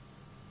be?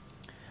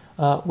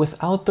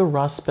 Without the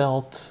Rust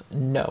Belt,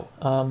 no.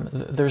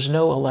 There's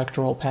no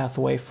electoral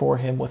pathway for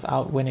him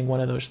without winning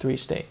one of those 3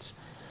 states.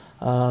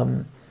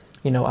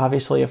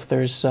 Obviously, if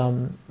there's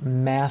some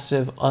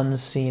massive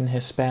unseen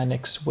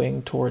Hispanic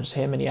swing towards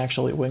him and he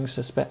actually wins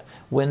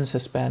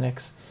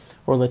Hispanics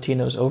or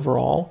Latinos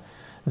overall,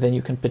 then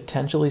you can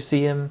potentially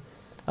see him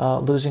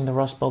losing the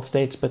Rust Belt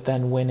states, but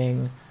then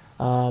winning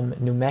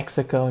New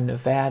Mexico,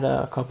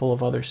 Nevada, a couple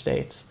of other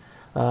states.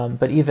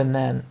 But even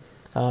then,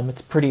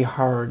 it's pretty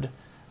hard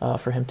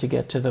for him to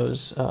get to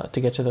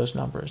those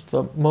numbers.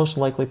 The most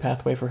likely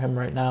pathway for him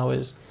right now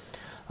is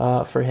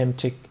for him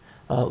to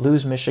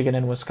lose Michigan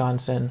and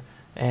Wisconsin,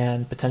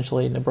 and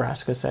potentially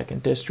Nebraska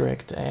 2nd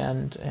District,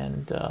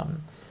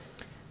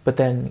 but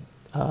then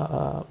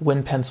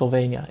win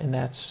Pennsylvania, and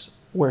that's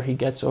where he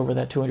gets over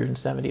that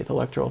 270th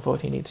electoral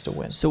vote he needs to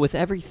win. So with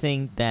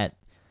everything that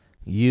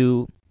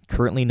you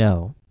currently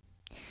know,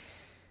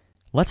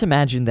 let's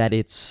imagine that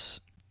it's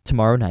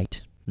tomorrow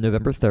night,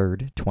 November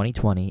 3rd,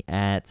 2020,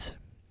 at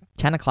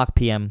 10 o'clock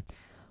p.m.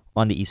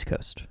 on the East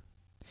Coast.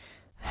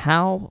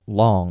 How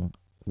long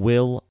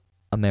will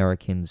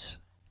Americans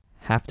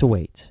have to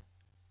wait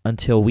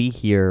until we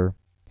hear,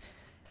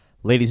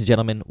 ladies and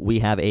gentlemen, we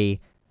have a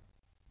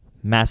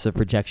massive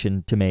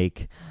projection to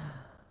make,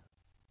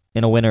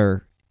 and a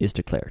winner is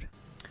declared?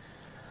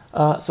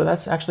 So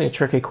that's actually a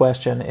tricky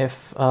question.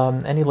 If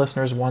any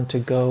listeners want to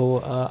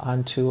go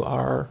onto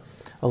our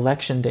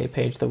Election Day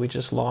page that we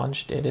just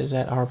launched, it is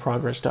at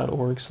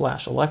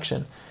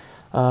ourprogress.org/election.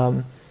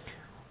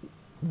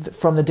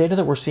 From the data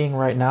that we're seeing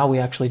right now, we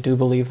actually do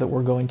believe that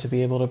we're going to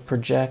be able to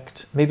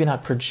project, maybe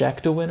not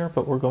project a winner,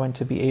 but we're going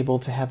to be able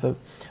to have a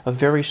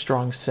very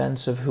strong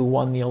sense of who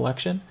won the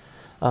election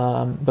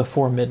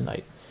before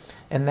midnight.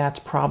 And that's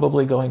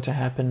probably going to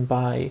happen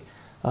by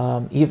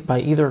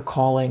either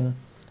calling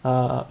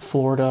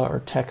Florida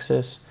or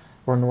Texas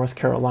or North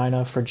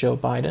Carolina for Joe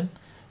Biden,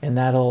 and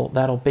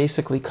that'll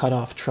basically cut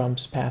off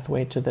Trump's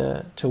pathway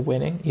to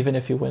winning, even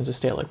if he wins a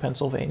state like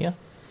Pennsylvania.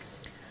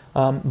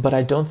 But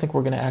I don't think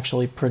we're going to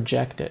actually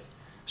project it.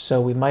 So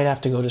we might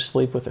have to go to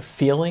sleep with a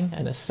feeling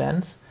and a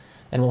sense,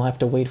 and we'll have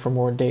to wait for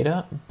more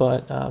data.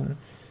 But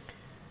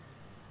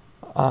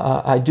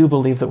I do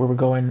believe that we're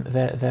going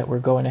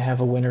to have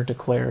a winner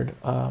declared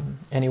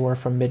anywhere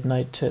from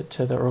midnight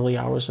to the early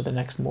hours of the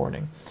next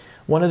morning.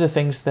 One of the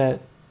things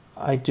that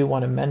I do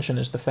want to mention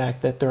is the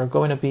fact that there's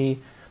going to be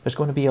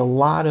a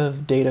lot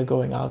of data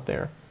going out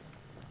there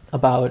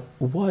about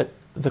what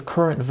the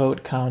current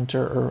vote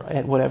counter or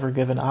at whatever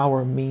given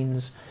hour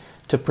means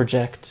to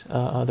project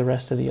the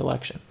rest of the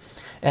election.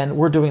 And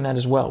we're doing that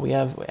as well. We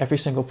have every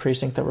single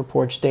precinct that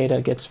reports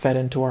data gets fed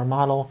into our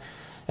model,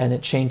 and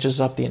it changes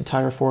up the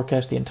entire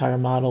forecast, the entire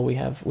model. We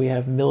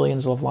have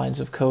millions of lines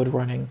of code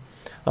running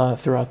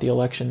throughout the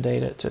election day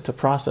to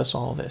process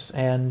all of this.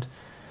 And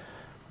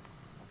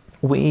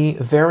we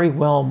very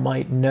well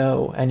might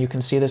know, and you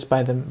can see this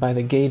by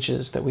the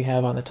gauges that we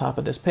have on the top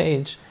of this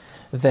page,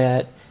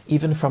 that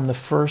even from the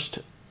first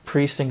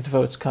precinct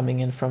votes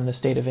coming in from the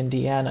state of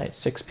Indiana at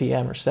 6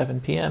 p.m. or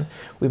 7 p.m.,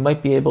 we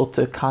might be able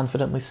to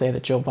confidently say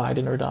that Joe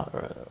Biden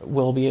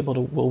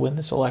will win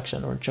this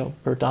election,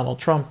 or Donald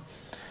Trump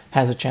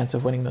has a chance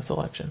of winning this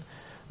election.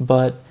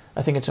 But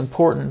I think it's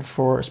important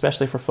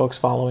especially for folks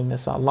following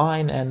this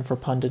online and for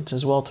pundits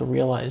as well, to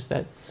realize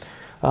that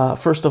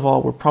First of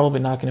all, we're probably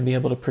not going to be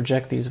able to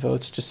project these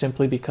votes just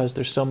simply because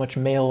there's so much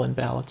mail-in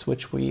ballots,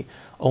 which we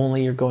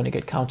only are going to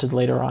get counted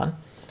later on.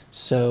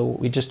 So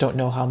we just don't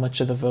know how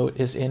much of the vote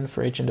is in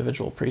for each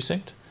individual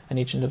precinct and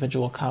each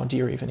individual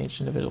county or even each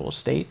individual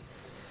state.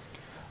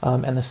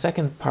 And the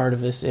second part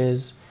of this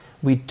is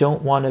we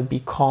don't want to be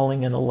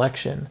calling an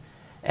election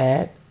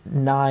at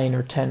 9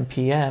 or 10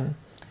 p.m.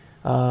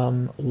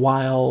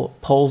 While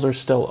polls are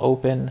still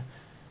open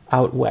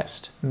out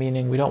west,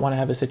 meaning we don't want to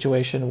have a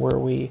situation where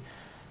we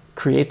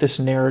create this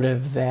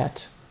narrative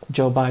that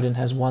Joe Biden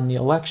has won the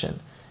election,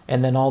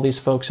 and then all these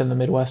folks in the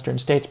Midwestern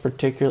states,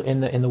 particularly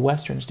in the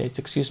Western states,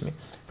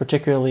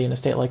 particularly in a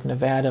state like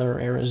Nevada or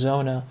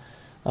Arizona,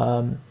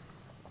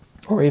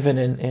 or even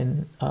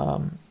in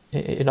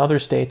other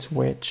states,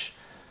 which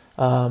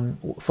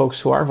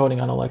folks who are voting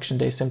on election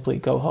day simply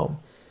go home,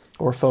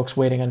 or folks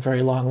waiting on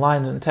very long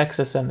lines in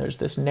Texas, and there's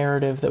this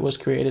narrative that was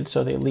created,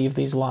 so they leave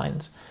these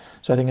lines.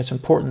 So I think it's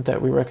important that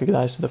we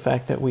recognize the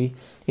fact that we,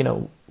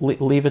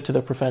 leave it to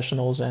the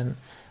professionals and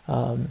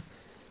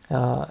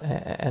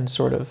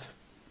sort of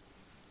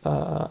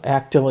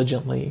act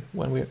diligently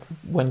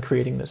when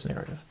creating this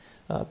narrative.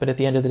 But at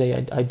the end of the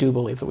day, I do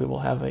believe that we will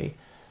have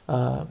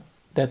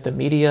that the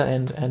media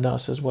and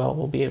us as well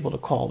will be able to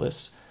call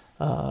this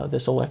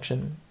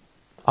election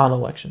on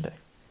Election Day.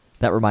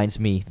 That reminds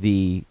me,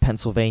 the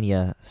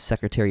Pennsylvania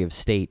Secretary of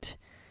State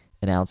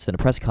announced in a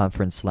press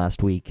conference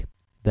last week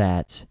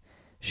that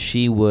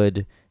she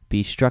would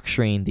be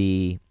structuring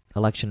the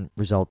election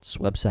results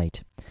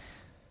website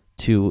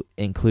to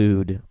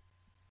include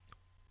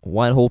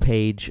one whole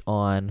page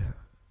on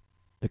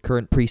the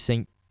current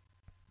precinct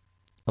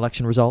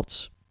election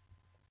results,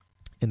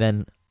 and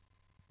then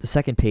the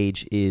second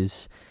page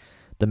is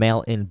the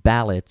mail-in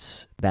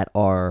ballots that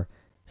are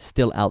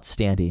still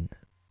outstanding,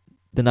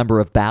 the number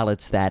of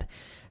ballots that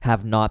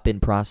have not been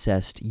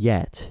processed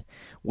yet,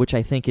 which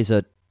I think is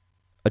a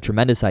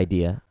tremendous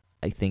idea.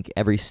 I think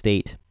every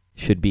state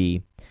should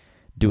be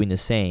doing the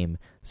same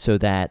so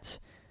that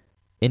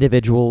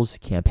individuals,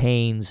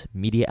 campaigns,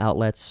 media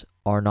outlets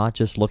are not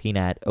just looking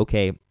at,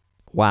 okay,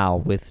 wow,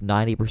 with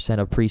 90%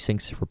 of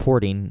precincts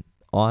reporting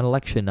on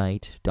election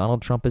night,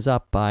 Donald Trump is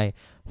up by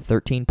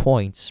 13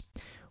 points.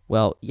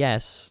 Well,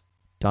 yes,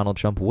 Donald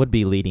Trump would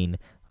be leading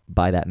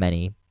by that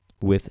many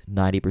with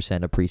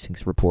 90% of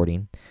precincts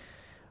reporting,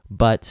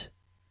 but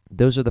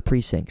those are the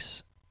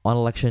precincts on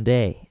Election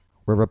Day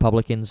where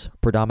Republicans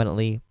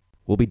predominantly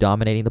will be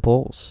dominating the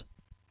polls.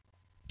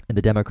 And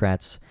the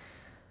Democrats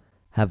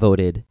have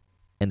voted,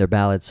 and their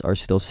ballots are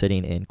still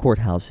sitting in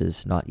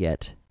courthouses, not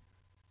yet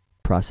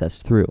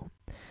processed through.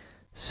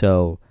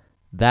 So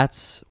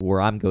that's where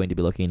I'm going to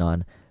be looking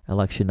on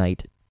election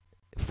night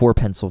for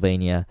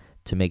Pennsylvania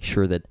to make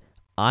sure that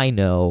I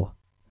know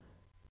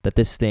that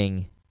this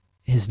thing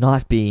is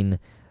not being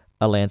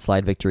a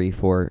landslide victory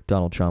for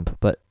Donald Trump,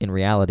 but in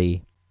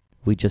reality,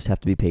 we just have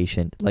to be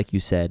patient. Like you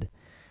said,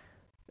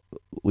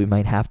 we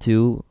might have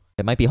to,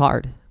 it might be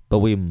hard, but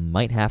we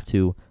might have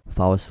to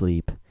fall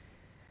asleep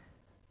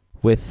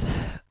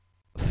with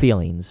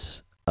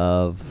feelings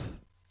of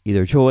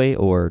either joy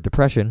or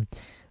depression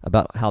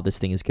about how this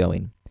thing is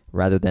going,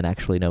 rather than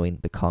actually knowing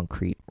the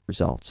concrete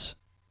results.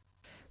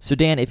 So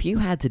Dan, if you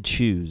had to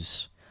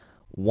choose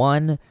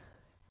one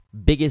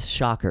biggest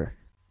shocker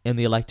in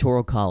the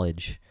Electoral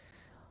College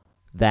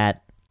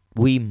that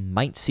we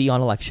might see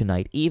on election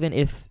night, even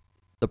if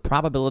the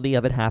probability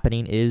of it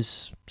happening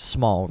is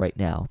small right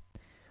now,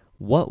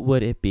 what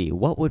would it be?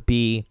 What would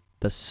be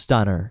the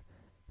stunner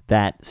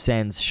that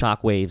sends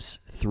shockwaves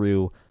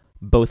through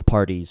both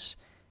parties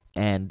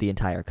and the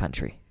entire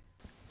country?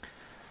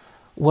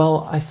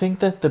 Well, I think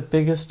that the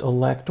biggest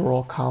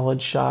Electoral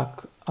College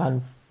shock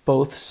on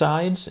both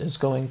sides is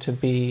going to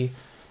be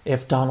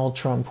if Donald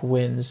Trump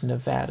wins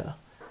Nevada.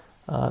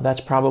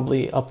 That's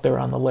probably up there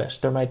on the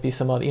list. There might be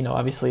some other,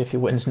 obviously if he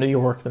wins New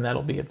York, then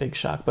that'll be a big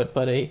shock. But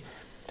a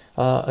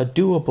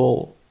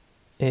doable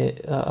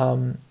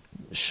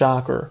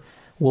shocker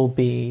will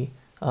be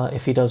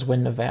if he does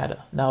win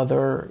Nevada. Now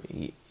there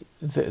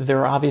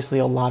are obviously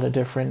a lot of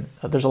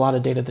there's a lot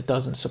of data that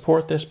doesn't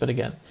support this, but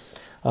again,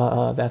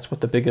 that's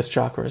what the biggest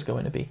shocker is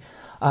going to be.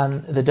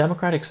 On the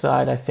Democratic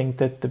side, I think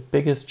that the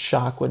biggest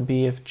shock would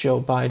be if Joe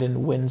Biden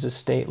wins a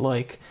state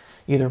like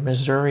either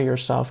Missouri or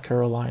South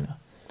Carolina,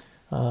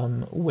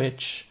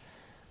 which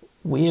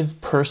we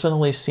have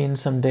personally seen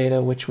some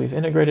data which we've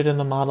integrated in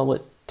the model.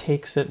 It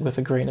takes it with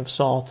a grain of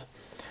salt,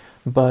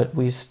 but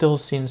we've still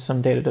seen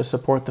some data to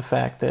support the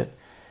fact that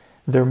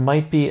there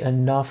might be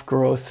enough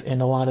growth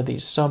in a lot of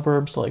these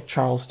suburbs like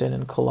Charleston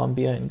and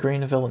Columbia and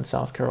Greenville in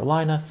South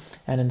Carolina,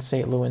 and in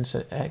St. Louis,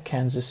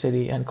 Kansas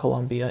City, and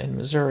Columbia in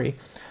Missouri,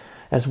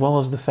 as well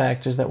as the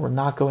fact is that we're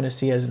not going to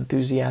see as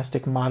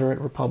enthusiastic moderate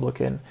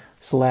Republican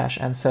 /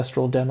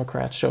 ancestral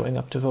Democrats showing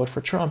up to vote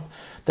for Trump,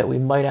 that we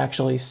might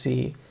actually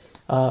see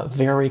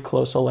very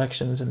close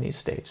elections in these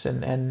states.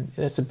 And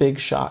it's a big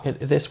shock.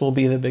 This will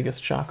be the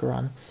biggest shocker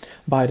on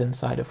Biden's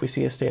side if we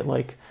see a state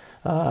like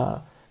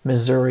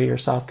Missouri or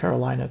South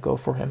Carolina go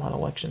for him on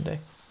Election Day.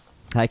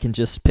 I can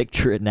just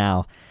picture it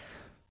now.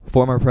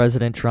 former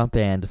President Trump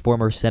and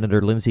former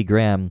Senator Lindsey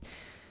Graham,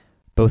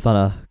 both on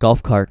a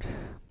golf cart,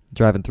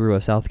 driving through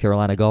a South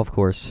Carolina golf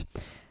course,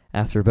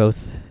 after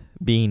both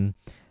being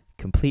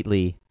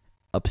completely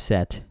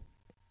upset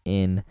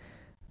in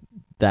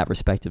that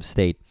respective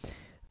state.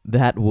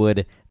 That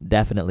would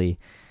definitely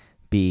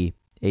be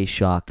a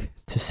shock,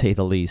 to say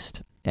the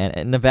least.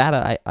 And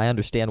Nevada, I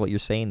understand what you're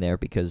saying there,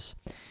 because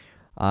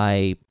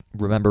I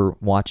remember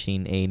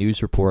watching a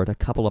news report a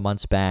couple of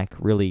months back,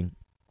 really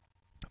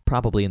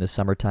probably in the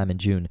summertime in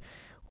June,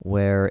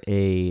 where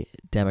a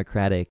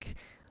Democratic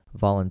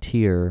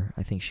volunteer,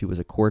 I think she was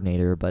a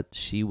coordinator, but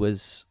she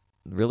was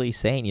really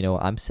saying,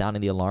 I'm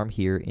sounding the alarm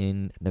here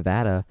in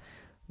Nevada.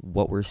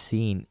 What we're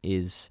seeing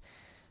is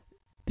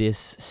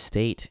this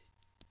state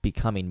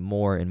becoming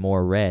more and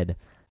more red,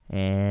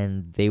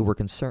 and they were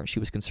concerned. She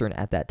was concerned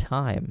at that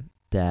time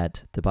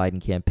that the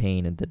Biden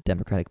campaign and the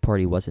Democratic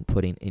Party wasn't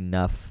putting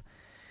enough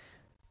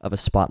of a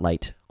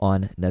spotlight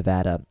on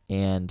Nevada.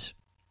 And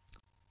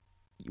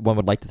one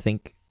would like to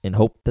think and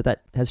hope that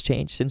that has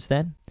changed since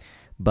then.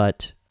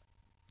 But,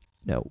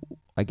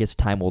 I guess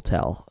time will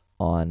tell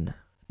on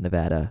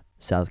Nevada,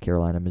 South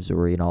Carolina,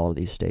 Missouri, and all of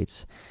these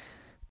states.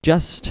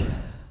 Just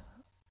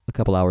a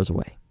couple hours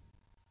away.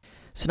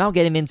 So now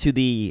getting into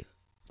the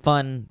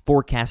fun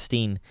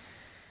forecasting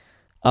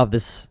of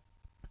this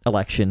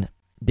election.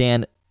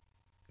 Dan,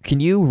 can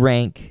you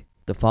rank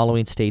the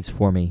following states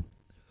for me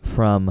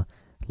from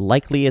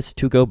likeliest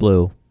to go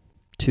blue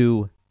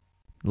to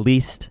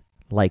least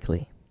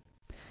likely?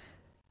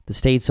 The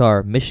states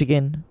are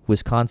Michigan,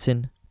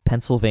 Wisconsin,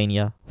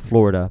 Pennsylvania,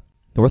 Florida,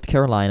 North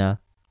Carolina,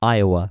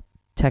 Iowa,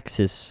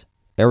 Texas,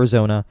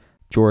 Arizona,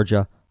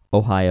 Georgia,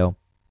 Ohio,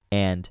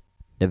 and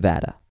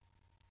Nevada.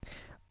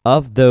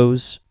 Of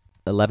those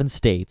 11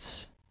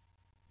 states,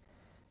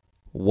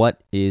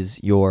 what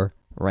is your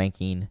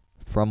ranking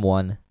from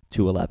 1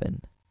 to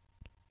 11?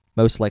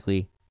 Most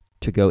likely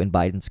to go in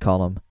Biden's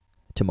column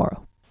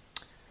tomorrow.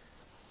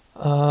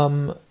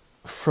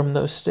 From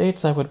those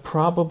states, I would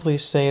probably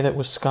say that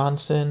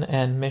Wisconsin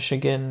and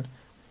Michigan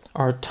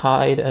are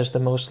tied as the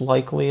most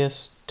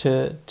likeliest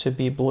to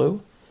be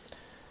blue.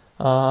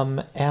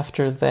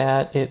 After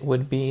that, it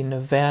would be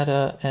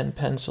Nevada and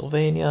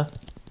Pennsylvania,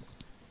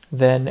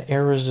 then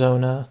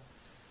Arizona,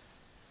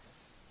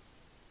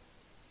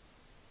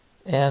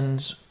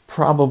 and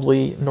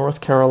probably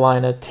North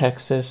Carolina,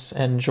 Texas,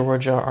 and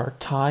Georgia are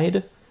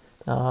tied.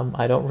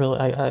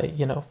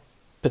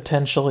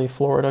 Potentially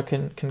Florida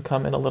can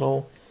come in a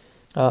little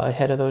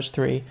ahead of those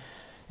three.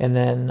 And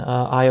then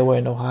Iowa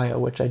and Ohio,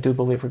 which I do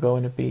believe are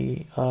going to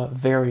be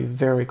very,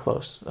 very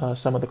close,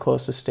 some of the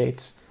closest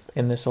states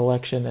in this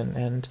election.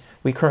 And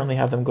we currently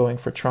have them going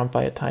for Trump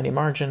by a tiny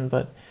margin,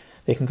 but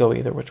they can go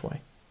either which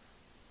way.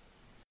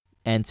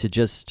 And to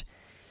just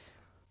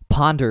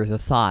ponder the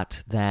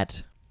thought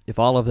that if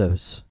all of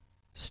those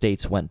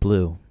states went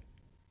blue,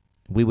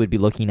 we would be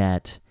looking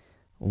at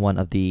one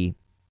of the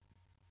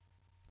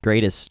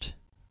greatest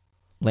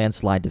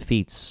landslide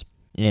defeats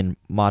in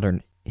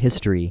modern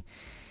history,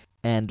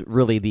 and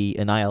really the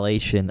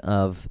annihilation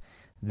of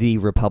the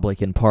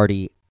Republican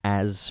Party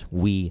as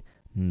we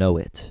know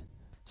it.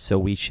 So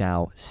we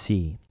shall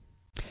see.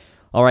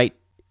 All right.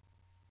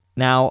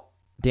 Now,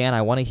 Dan,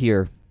 I want to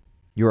hear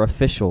your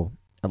official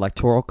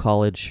Electoral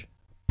College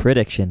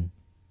prediction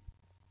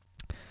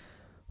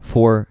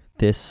for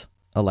this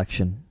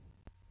election.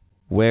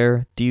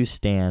 Where do you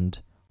stand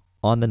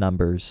on the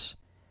numbers?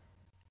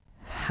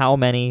 How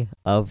many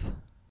of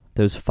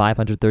those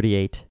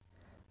 538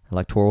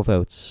 electoral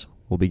votes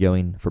will be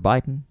going for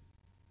Biden?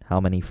 How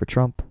many for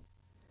Trump?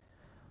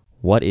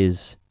 What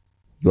is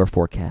your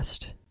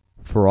forecast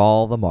for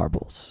all the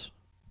marbles?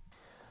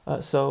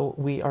 So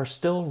we are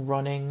still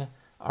running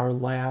our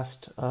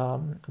last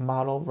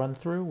model run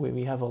through.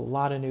 We have a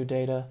lot of new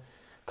data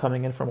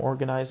coming in from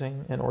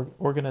organizing and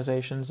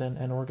organizations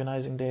and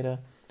organizing data,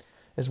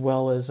 as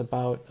well as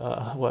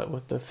about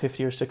with the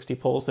 50 or 60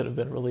 polls that have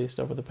been released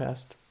over the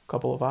past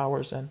couple of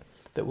hours and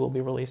that will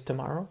be released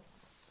tomorrow.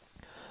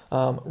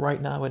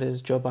 Right now it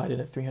is Joe Biden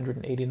at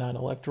 389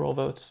 electoral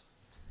votes.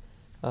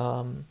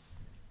 And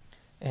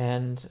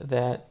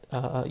that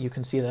you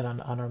can see that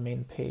on our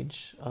main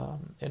page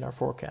in our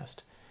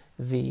forecast.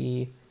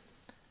 There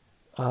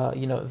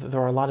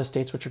are a lot of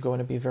states which are going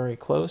to be very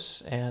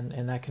close,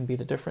 and that can be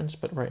the difference.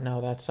 But right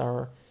now, that's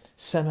our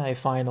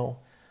semifinal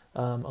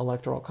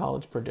electoral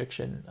college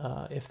prediction.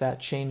 If that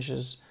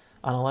changes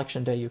on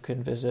election day, you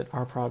can visit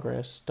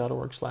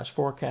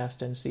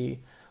ourprogress.org/forecast and see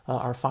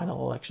our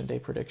final election day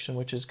prediction,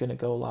 which is going to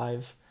go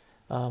live.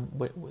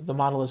 The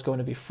model is going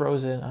to be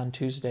frozen on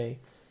Tuesday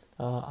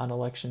on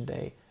election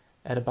day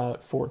at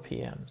about 4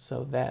 p.m.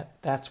 So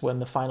that's when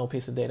the final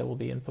piece of data will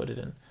be inputted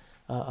in.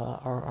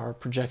 Our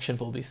projection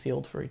will be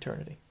sealed for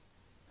eternity.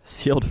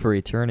 Sealed for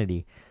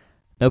eternity.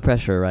 No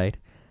pressure, right?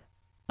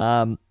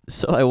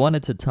 So I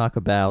wanted to talk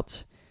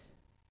about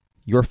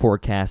your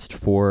forecast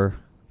for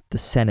the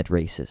Senate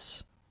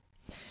races.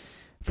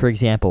 For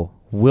example,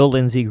 will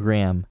Lindsey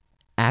Graham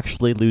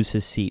actually lose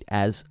his seat?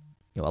 As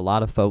a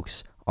lot of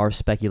folks are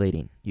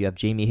speculating. You have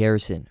Jamie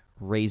Harrison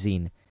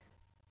raising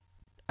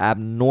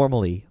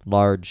abnormally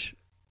large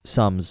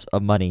sums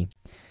of money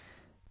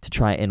to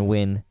try and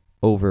win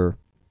over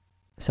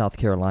South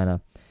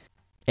Carolina.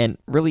 And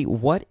really,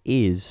 what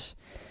is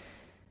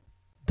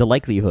the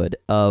likelihood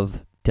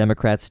of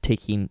Democrats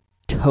taking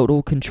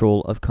total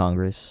control of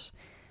Congress,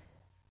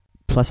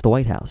 plus the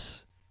White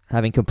House,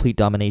 having complete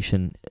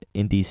domination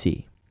in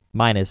D.C.,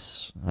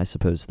 minus, I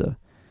suppose, the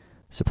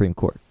Supreme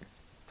Court?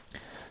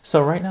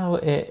 So right now,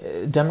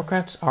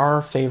 Democrats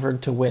are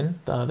favored to win.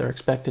 They're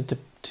expected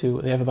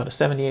to. They have about a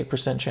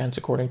 78% chance,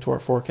 according to our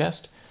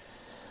forecast.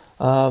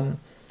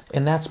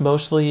 And that's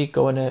mostly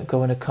going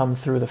to come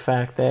through the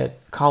fact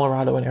that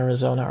Colorado and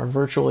Arizona are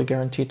virtually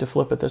guaranteed to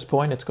flip at this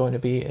point. It's going to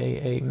be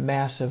a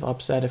massive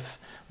upset if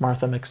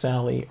Martha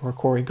McSally or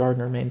Cory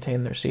Gardner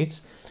maintain their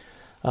seats,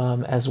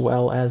 as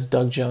well as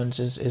Doug Jones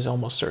is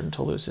almost certain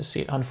to lose his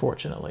seat,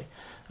 unfortunately.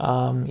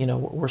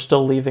 We're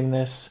still leaving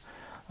this.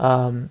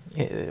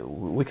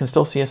 We can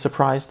still see a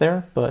surprise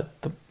there, but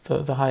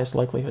the highest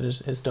likelihood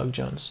is Doug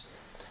Jones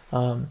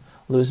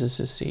loses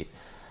his seat.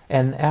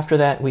 And after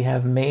that, we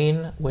have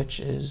Maine, which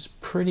is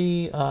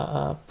pretty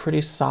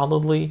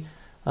solidly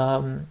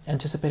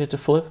anticipated to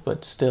flip,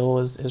 but still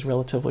is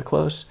relatively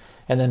close.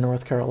 And then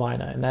North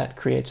Carolina, and that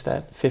creates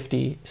that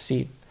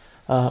 50-seat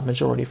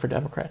majority for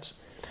Democrats.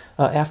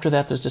 After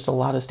that, there's just a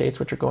lot of states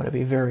which are going to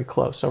be very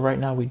close. So right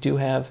now, we do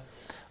have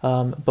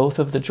both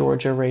of the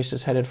Georgia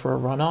races headed for a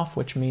runoff,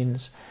 which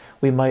means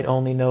we might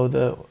only know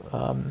the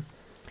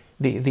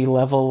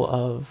level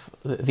of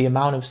the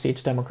amount of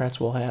seats Democrats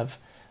will have.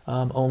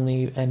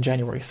 Only on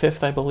January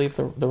 5th, I believe,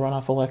 the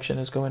runoff election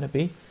is going to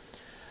be.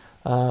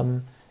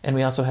 And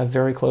we also have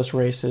very close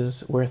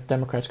races with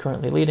Democrats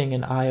currently leading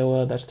in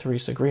Iowa. That's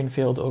Theresa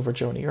Greenfield over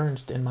Joni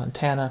Ernst. In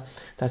Montana,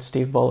 that's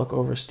Steve Bullock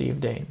over Steve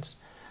Daines.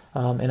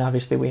 And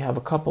obviously we have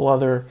a couple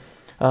other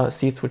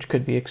seats which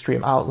could be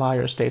extreme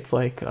outliers, states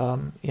like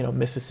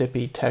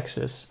Mississippi,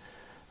 Texas,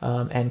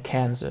 and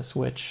Kansas,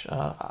 which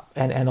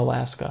and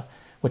Alaska,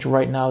 which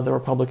right now the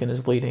Republican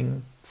is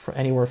leading for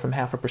anywhere from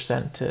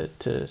 0.5%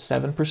 to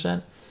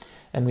 7%,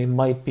 and we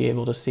might be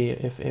able to see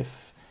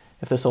if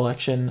this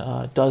election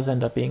does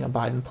end up being a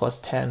Biden plus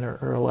 10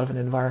 or 11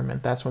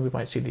 environment. That's when we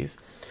might see these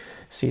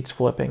seats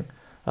flipping.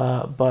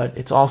 But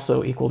it's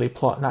also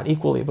not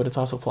equally, but it's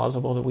also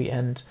plausible that we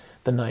end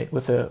the night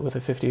with a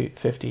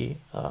 50-50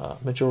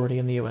 majority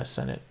in the U.S.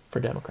 Senate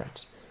for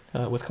Democrats,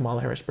 with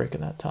Kamala Harris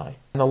breaking that tie.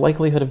 And the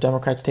likelihood of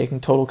Democrats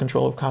taking total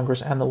control of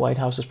Congress and the White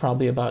House is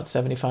probably about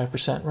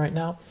 75% right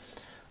now.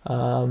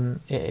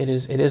 It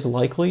is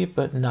likely,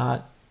 but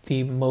not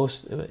the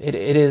most. It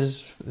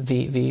is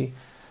the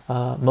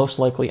most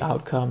likely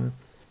outcome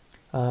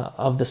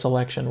of this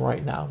election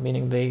right now,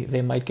 meaning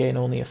they might gain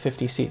only a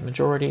 50-seat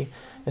majority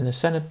in the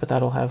Senate, but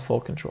that'll have full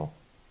control.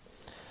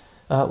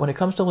 When it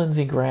comes to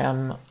Lindsey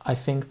Graham, I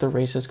think the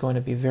race is going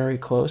to be very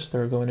close.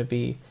 There are going to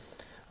be,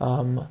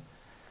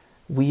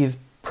 we've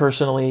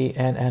personally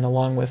and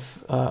along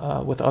with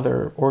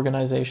other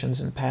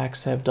organizations and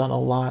PACs have done a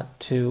lot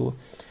to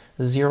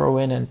zero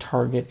in and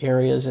target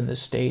areas in the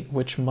state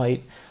which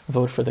might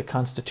vote for the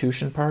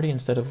Constitution Party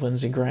instead of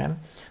Lindsey Graham.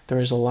 There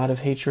is a lot of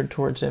hatred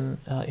towards him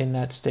in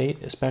that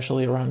state,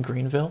 especially around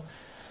Greenville.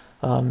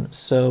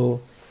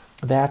 So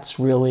that's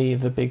really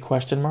the big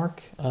question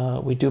mark.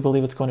 We do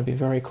believe it's going to be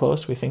very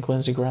close. We think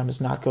Lindsey Graham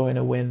is not going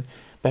to win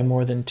by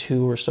more than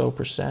 2% or so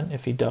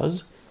if he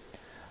does.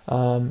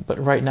 But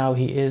right now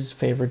he is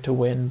favored to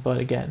win. But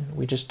again,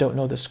 we just don't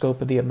know the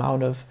scope of the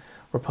amount of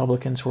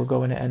Republicans who are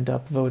going to end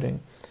up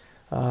voting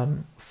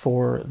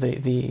for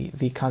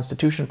the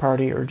Constitution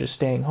Party, or just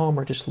staying home,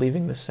 or just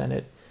leaving the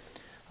Senate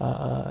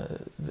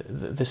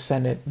the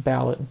Senate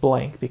ballot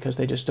blank because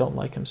they just don't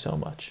like him so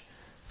much.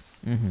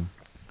 Mm-hmm.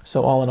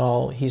 So all in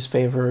all, he's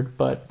favored,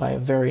 but by a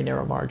very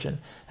narrow margin,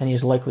 and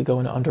he's likely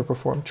going to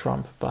underperform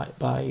Trump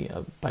by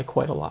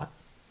quite a lot.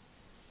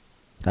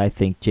 I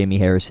think Jamie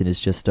Harrison is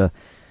just a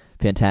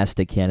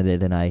fantastic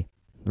candidate, and I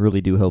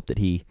really do hope that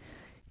he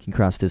can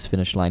cross this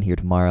finish line here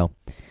tomorrow.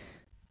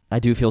 I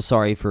do feel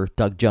sorry for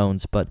Doug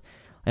Jones, but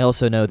I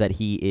also know that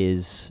he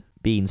is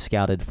being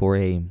scouted for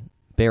a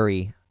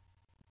very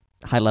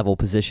high-level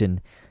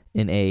position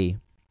in a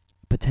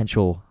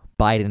potential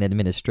Biden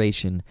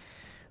administration.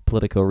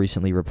 Politico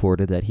recently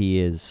reported that he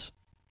is,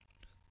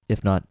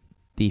 if not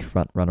the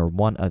front runner,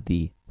 one of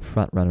the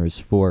front runners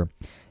for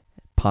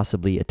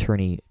possibly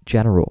Attorney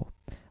General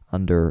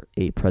under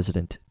a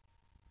President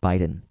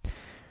Biden.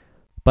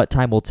 But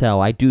time will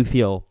tell. I do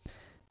feel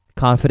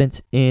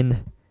confident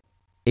in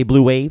a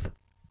blue wave,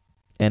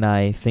 and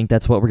I think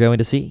that's what we're going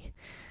to see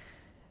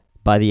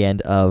by the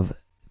end of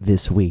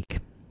this week.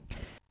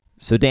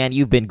 So Dan,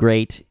 you've been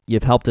great.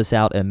 You've helped us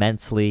out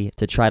immensely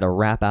to try to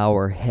wrap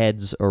our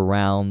heads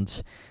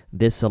around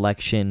this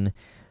election,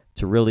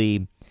 to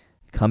really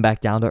come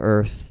back down to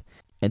earth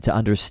and to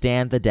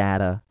understand the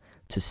data,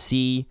 to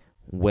see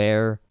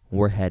where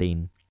we're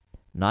heading,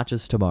 not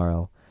just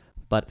tomorrow,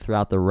 but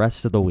throughout the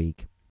rest of the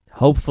week.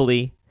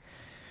 Hopefully,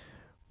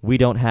 we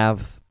don't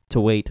have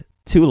to wait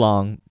too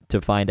long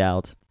to find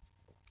out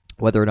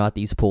whether or not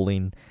these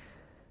polling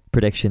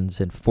predictions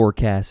and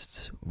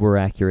forecasts were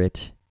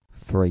accurate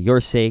for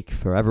your sake,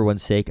 for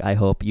everyone's sake, I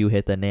hope you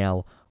hit the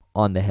nail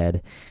on the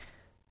head.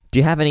 Do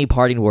you have any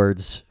parting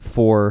words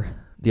for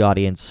the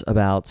audience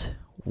about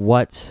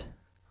what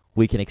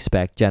we can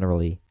expect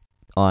generally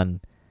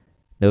on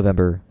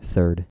November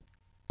 3rd,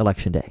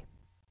 Election Day?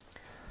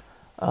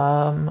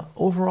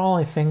 Overall,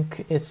 I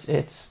think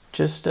it's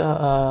just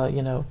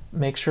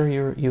make sure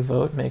you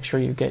vote. Make sure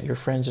you get your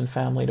friends and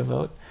family to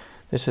vote.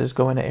 This is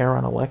going to air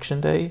on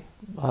Election Day,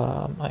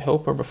 I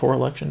hope, or before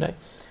Election Day.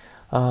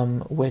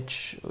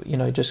 Which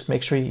just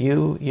make sure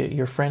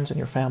your friends and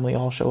your family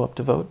all show up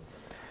to vote.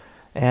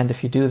 And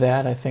if you do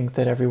that, I think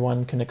that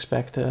everyone can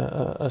expect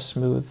a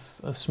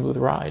smooth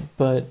ride.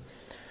 But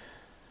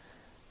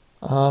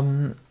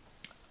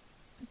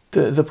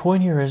the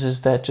point here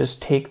is that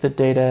just take the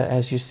data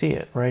as you see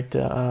it, right?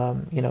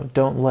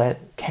 Don't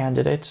let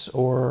candidates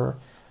or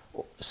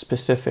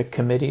specific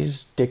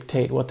committees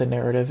dictate what the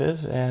narrative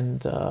is,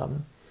 and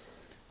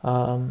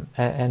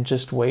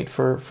just wait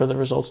for the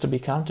results to be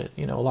counted.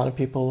 A lot of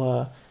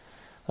people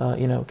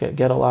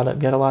get a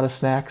lot of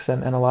snacks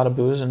and a lot of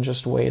booze and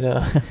just wait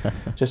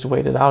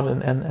it out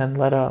and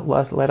let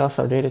us,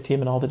 our data team,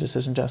 and all the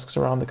decision desks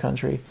around the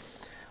country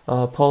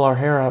pull our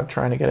hair out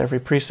trying to get every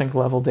precinct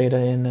level data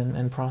in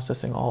and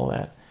processing all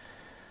that.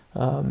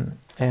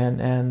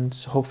 And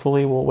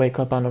hopefully we'll wake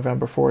up on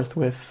November 4th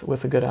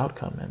with a good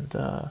outcome,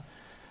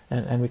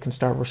 and we can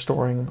start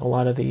restoring a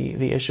lot of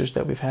the issues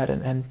that we've had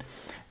and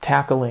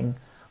tackling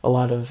a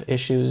lot of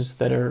issues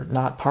that are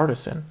not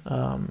partisan,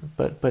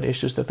 but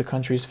issues that the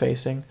country's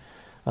facing,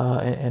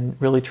 and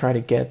really try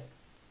to get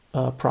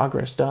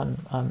progress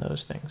done on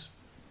those things.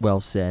 Well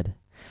said.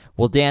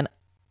 Well, Dan,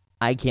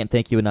 I can't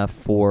thank you enough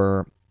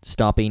for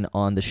stopping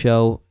on the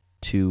show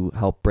to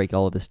help break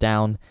all of this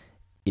down.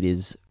 It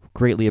is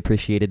greatly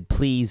appreciated.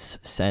 Please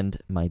send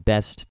my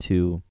best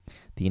to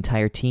the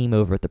entire team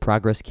over at the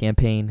Progress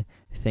Campaign.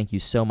 Thank you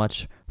so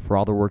much for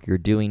all the work you're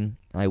doing.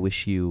 I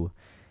wish you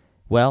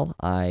well.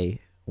 I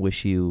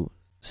wish you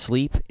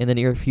sleep in the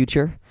near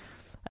future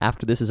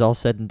after this is all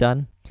said and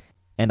done.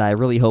 And I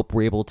really hope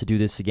we're able to do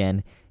this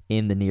again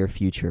in the near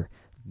future.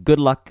 Good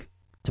luck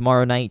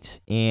tomorrow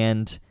night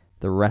and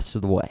the rest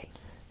of the way.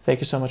 Thank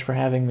you so much for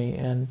having me,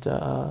 and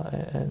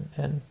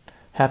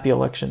happy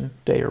election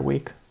day or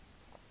week.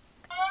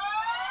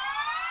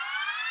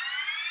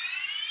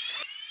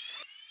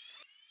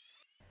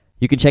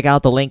 You can check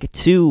out the link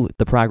to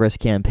the Progress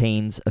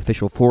Campaign's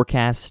official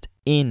forecast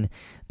in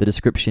the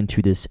description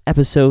to this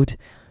episode.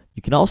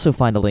 You can also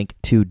find a link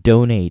to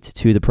donate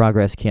to the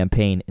Progress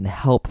Campaign and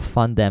help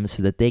fund them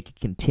so that they can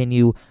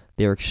continue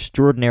their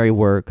extraordinary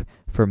work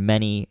for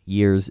many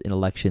years in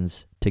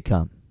elections to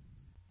come.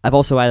 I've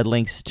also added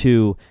links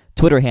to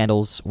Twitter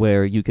handles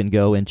where you can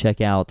go and check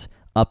out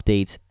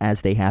updates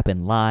as they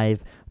happen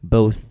live,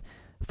 both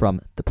from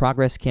the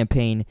Progress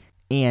Campaign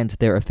and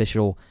their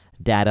official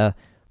data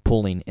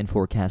polling and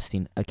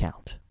forecasting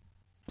account.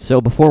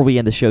 So before we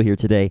end the show here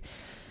today,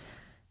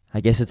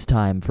 I guess it's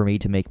time for me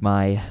to make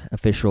my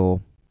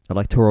official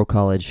Electoral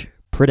College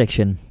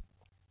prediction.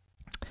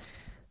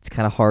 It's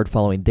kind of hard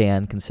following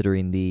Dan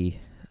considering the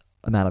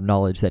amount of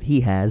knowledge that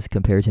he has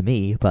compared to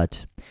me,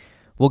 but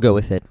we'll go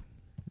with it.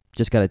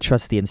 Just got to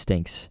trust the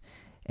instincts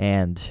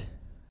and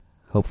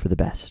hope for the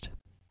best.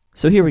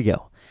 So here we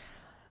go.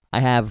 I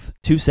have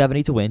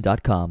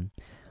 270towin.com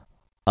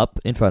up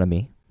in front of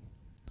me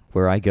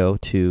where I go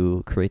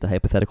to create the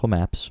hypothetical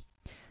maps,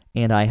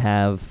 and I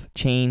have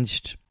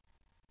changed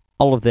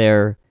all of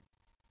their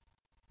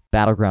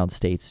battleground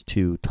states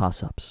to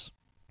toss-ups,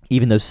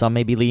 even though some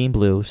may be leaning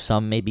blue,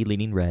 some may be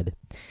leaning red.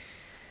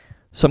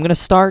 So I'm going to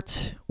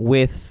start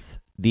with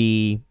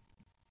the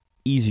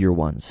easier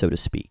ones, so to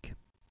speak.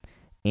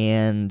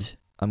 And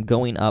I'm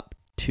going up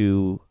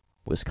to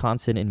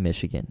Wisconsin and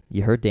Michigan.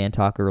 You heard Dan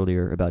talk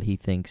earlier about he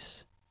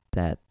thinks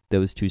that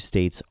those two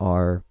states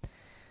are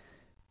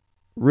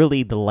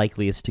really the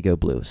likeliest to go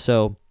blue.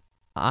 So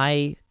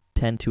I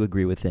tend to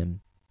agree with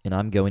him, and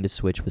I'm going to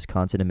switch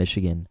Wisconsin and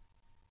Michigan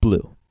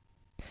blue.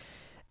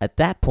 At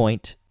that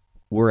point,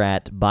 we're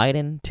at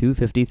Biden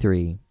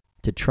 253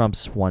 to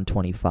Trump's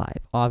 125.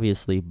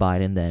 Obviously,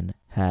 Biden then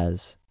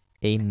has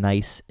a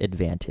nice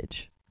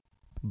advantage.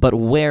 But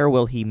where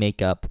will he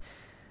make up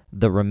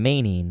the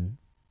remaining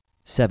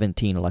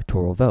 17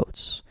 electoral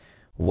votes?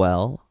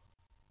 Well,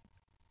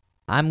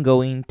 I'm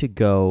going to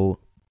go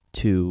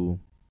to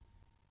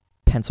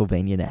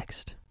Pennsylvania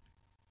next.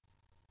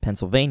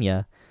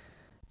 Pennsylvania,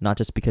 not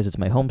just because it's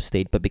my home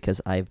state, but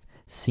because I've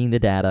seen the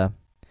data,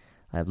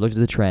 I've looked at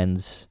the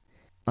trends.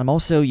 I'm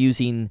also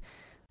using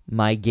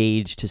my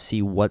gauge to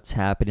see what's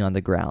happening on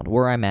the ground.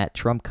 Where I'm at,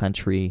 Trump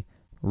country,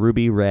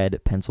 ruby red,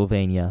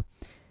 Pennsylvania,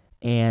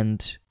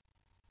 and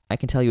I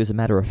can tell you as a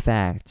matter of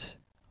fact,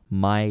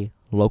 my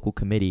local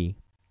committee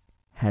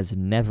has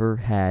never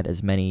had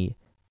as many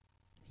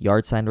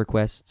yard sign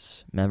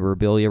requests,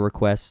 memorabilia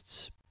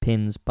requests,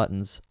 pins,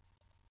 buttons,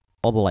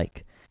 all the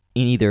like,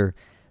 in either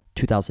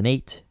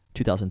 2008,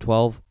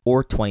 2012,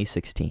 or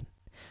 2016.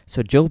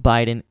 So Joe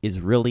Biden is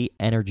really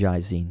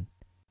energizing,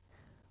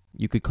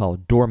 you could call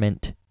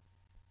dormant,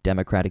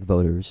 Democratic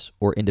voters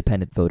or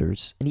independent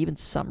voters, and even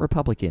some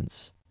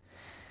Republicans,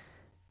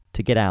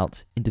 to get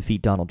out and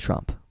defeat Donald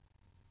Trump.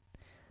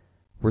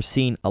 We're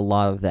seeing a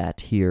lot of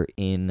that here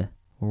in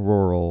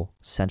rural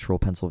central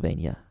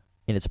Pennsylvania,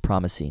 and it's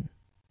promising.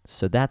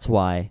 So that's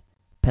why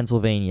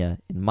Pennsylvania,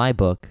 in my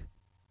book,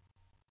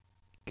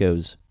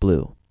 goes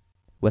blue.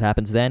 What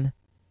happens then?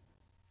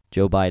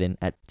 Joe Biden,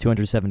 at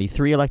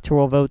 273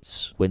 electoral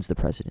votes, wins the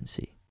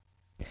presidency.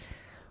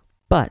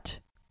 But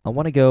I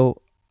want to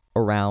go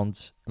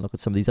around and look at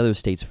some of these other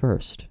states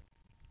first.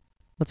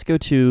 Let's go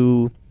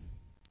to,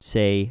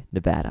 say,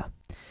 Nevada.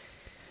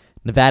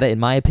 Nevada, in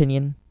my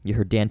opinion, you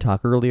heard Dan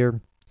talk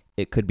earlier,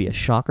 it could be a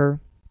shocker.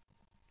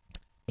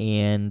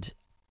 And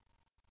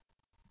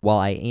while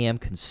I am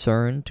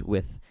concerned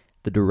with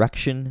the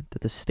direction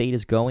that the state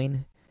is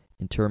going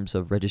in terms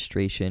of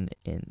registration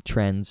and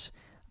trends,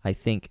 I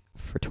think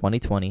for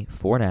 2020,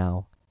 for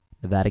now,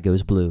 Nevada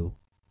goes blue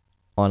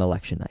on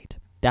election night.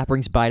 That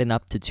brings Biden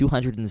up to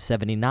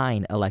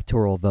 279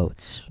 electoral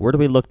votes. Where do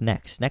we look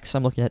next? Next,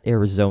 I'm looking at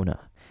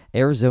Arizona.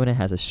 Arizona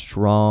has a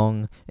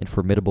strong and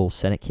formidable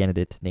Senate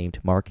candidate named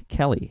Mark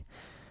Kelly,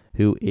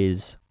 who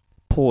is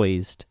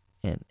poised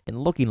and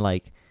looking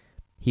like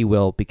he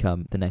will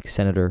become the next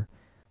senator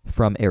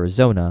from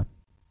Arizona,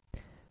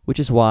 which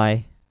is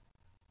why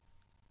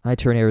I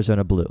turn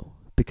Arizona blue.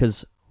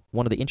 Because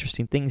one of the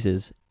interesting things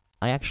is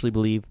I actually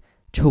believe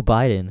Joe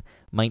Biden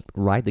might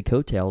ride the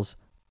coattails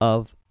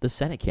of the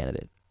Senate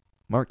candidate,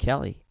 Mark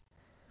Kelly,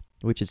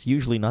 which is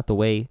usually not the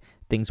way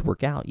things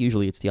work out.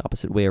 Usually it's the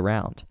opposite way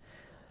around.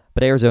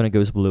 But Arizona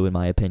goes blue, in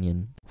my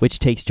opinion, which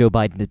takes Joe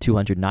Biden to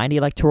 290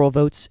 electoral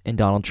votes and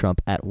Donald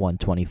Trump at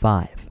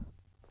 125.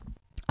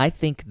 I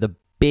think the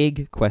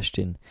big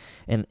question,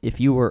 and if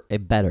you were a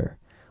bettor,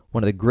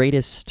 one of the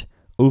greatest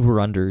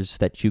over-unders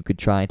that you could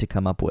try to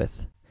come up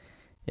with,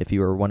 if you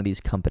were one of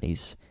these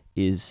companies,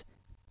 is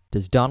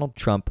does Donald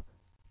Trump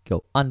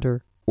go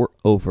under or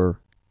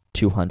over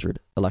 200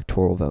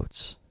 electoral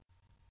votes?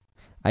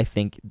 I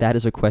think that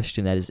is a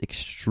question that is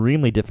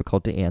extremely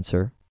difficult to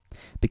answer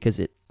because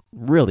it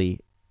really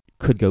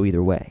could go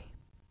either way.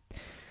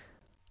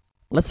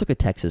 Let's look at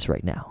Texas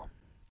right now.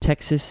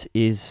 Texas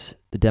is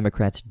the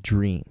Democrats'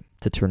 dream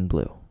to turn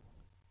blue,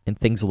 and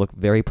things look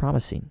very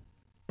promising.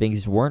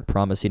 Things weren't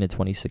promising in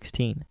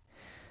 2016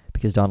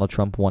 because Donald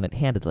Trump won it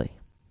handedly.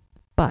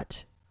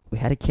 But we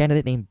had a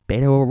candidate named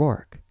Beto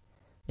O'Rourke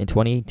in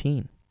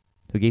 2018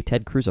 who gave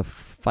Ted Cruz a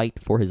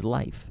fight for his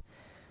life.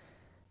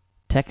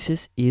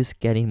 Texas is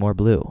getting more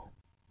blue.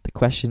 The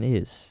question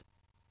is,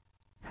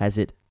 has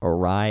it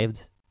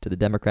arrived to the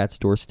Democrats'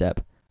 doorstep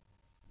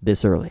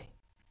this early?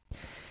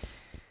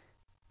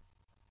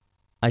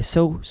 I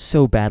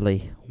so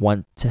badly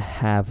want to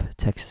have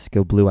Texas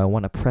go blue. I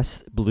want to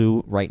press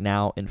blue right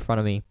now in front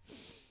of me.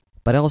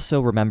 But also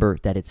remember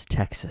that it's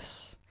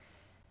Texas.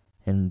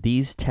 And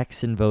these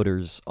Texan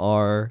voters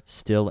are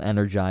still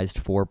energized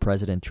for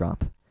President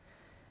Trump.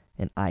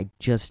 And I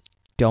just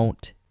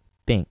don't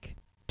think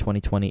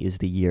 2020 is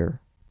the year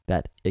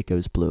that it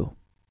goes blue.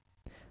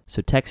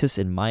 So Texas,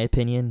 in my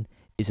opinion,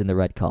 is in the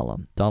red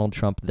column. Donald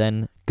Trump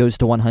then goes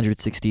to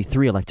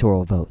 163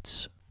 electoral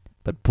votes.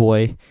 But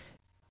boy,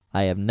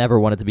 I have never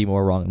wanted to be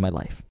more wrong in my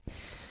life.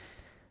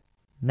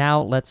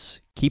 Now let's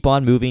keep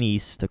on moving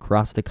east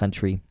across the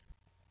country,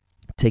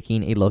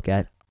 taking a look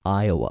at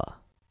Iowa.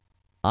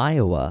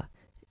 Iowa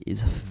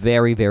is a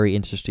very, very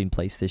interesting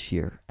place this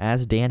year.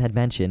 As Dan had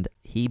mentioned,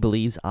 he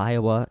believes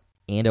Iowa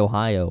and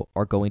Ohio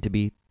are going to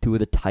be two of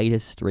the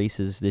tightest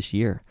races this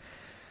year.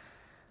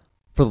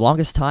 For the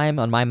longest time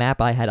on my map,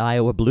 I had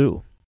Iowa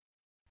blue.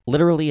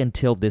 Literally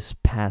until this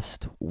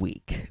past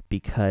week,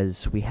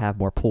 because we have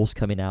more polls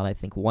coming out. I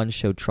think one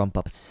showed Trump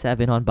up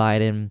 7 on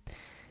Biden.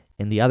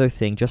 And the other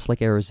thing, just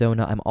like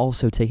Arizona, I'm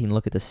also taking a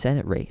look at the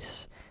Senate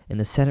race. And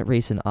the Senate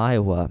race in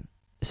Iowa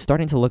is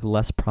starting to look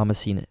less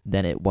promising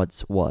than it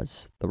once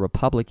was. The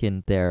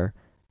Republican there,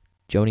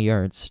 Joni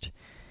Ernst,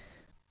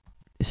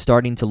 is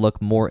starting to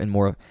look more and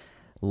more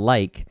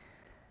like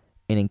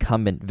an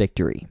incumbent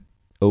victory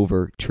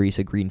over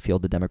Teresa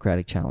Greenfield, the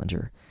Democratic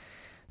challenger.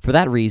 For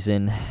that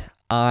reason,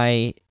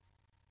 I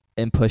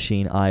am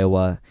pushing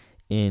Iowa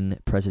in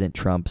President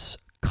Trump's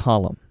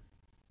column.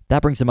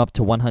 That brings him up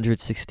to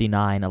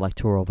 169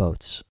 electoral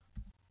votes.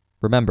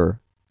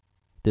 Remember,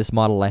 this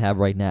model I have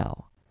right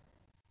now,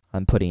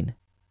 I'm putting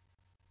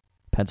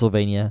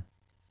Pennsylvania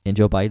in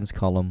Joe Biden's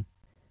column,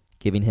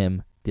 giving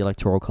him the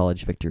Electoral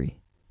College victory.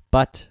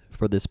 But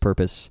for this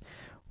purpose,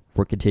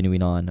 we're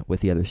continuing on with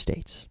the other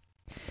states.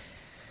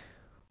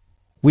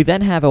 We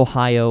then have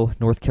Ohio,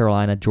 North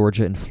Carolina,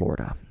 Georgia, and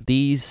Florida.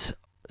 These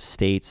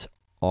states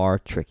are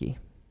tricky.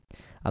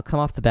 I'll come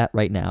off the bat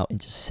right now and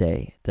just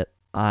say that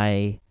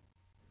I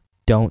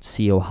don't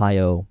see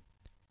Ohio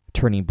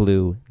turning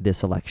blue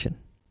this election.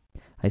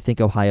 I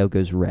think Ohio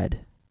goes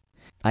red.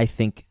 I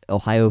think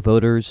Ohio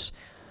voters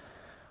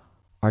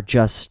are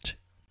just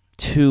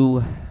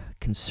too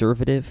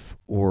conservative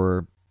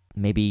or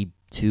maybe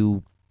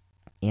too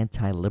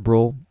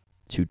anti-liberal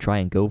to try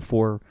and go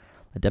for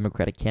a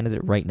Democratic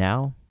candidate right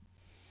now.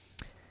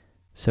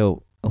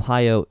 So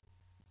Ohio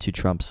to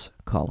Trump's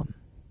column.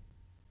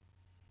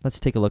 Let's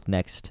take a look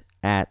next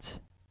at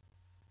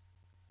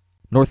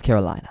North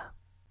Carolina.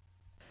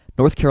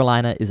 North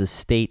Carolina is a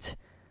state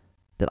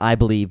that I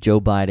believe Joe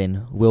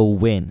Biden will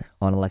win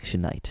on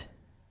election night.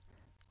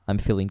 I'm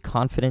feeling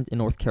confident in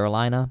North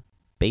Carolina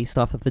based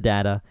off of the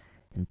data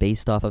and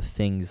based off of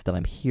things that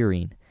I'm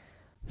hearing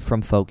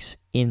from folks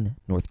in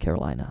North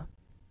Carolina.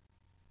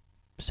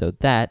 So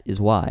that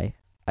is why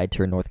I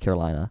turned North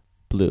Carolina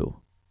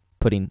blue,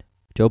 putting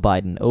Joe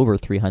Biden over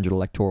 300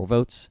 electoral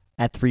votes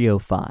at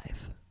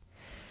 305.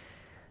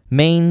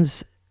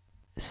 Maine's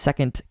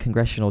 2nd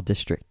Congressional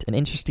District, an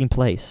interesting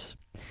place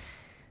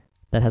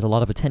that has a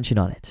lot of attention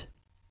on it.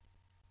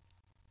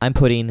 I'm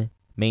putting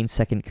Maine's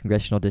 2nd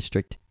Congressional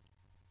District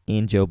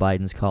in Joe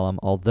Biden's column,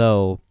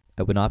 although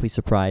I would not be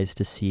surprised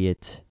to see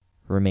it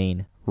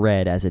remain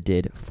red as it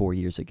did 4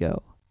 years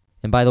ago.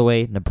 And by the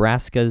way,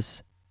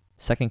 Nebraska's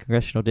 2nd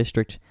Congressional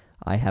District,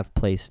 I have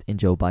placed in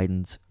Joe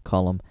Biden's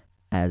column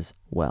as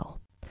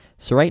well.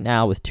 So right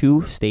now, with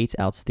 2 states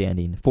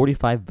outstanding,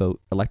 45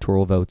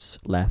 electoral votes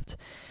left,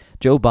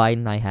 Joe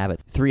Biden I have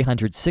at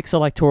 306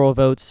 electoral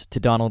votes to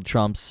Donald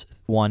Trump's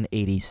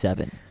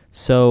 187.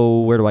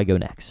 So where do I go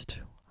next?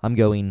 I'm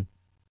going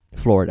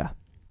Florida.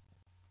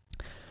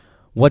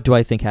 What do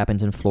I think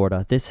happens in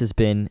Florida? This has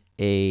been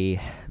a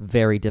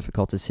very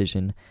difficult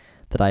decision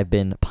that I've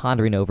been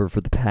pondering over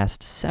for the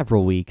past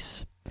several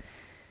weeks.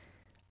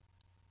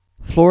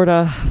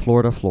 Florida.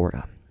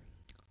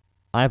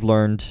 I've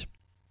learned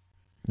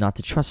not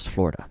to trust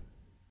Florida.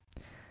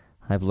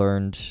 I've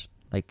learned,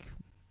 like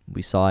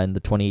we saw in the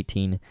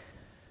 2018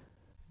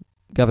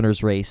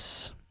 governor's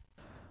race,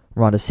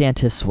 Ron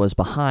DeSantis was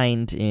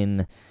behind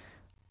in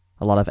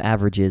a lot of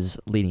averages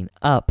leading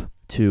up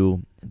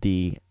to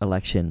the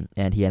election,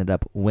 and he ended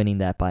up winning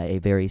that by a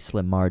very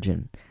slim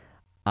margin.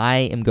 I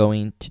am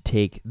going to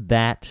take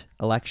that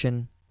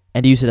election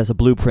and use it as a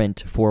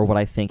blueprint for what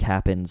I think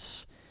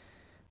happens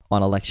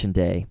on election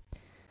day.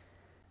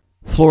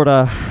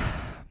 Florida,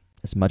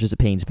 as much as it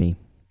pains me,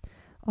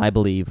 I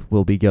believe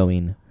will be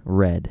going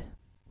red.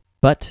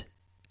 But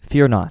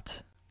fear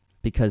not,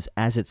 because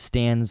as it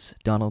stands,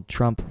 Donald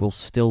Trump will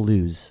still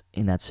lose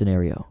in that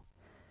scenario.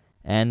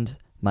 And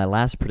my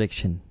last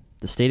prediction,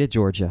 the state of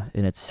Georgia,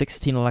 in its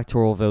 16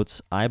 electoral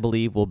votes, I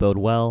believe will bode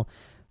well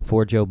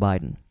for Joe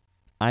Biden.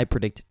 I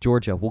predict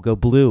Georgia will go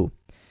blue,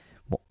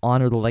 will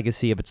honor the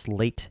legacy of its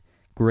late,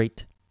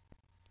 great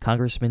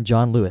Congressman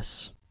John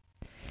Lewis,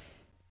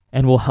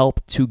 and will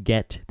help to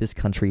get this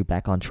country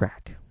back on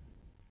track.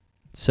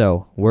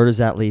 So, where does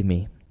that leave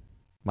me?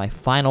 My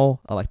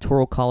final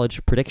Electoral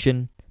College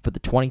prediction for the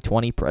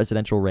 2020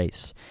 presidential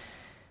race.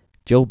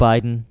 Joe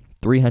Biden,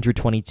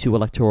 322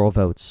 electoral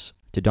votes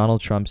to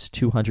Donald Trump's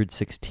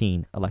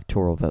 216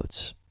 electoral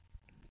votes.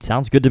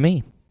 Sounds good to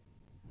me.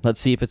 Let's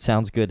see if it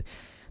sounds good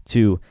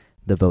to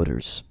the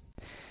voters.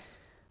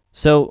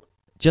 So,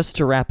 just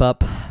to wrap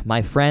up,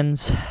 my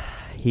friends,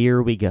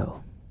 here we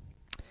go.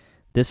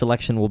 This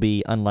election will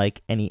be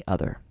unlike any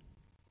other.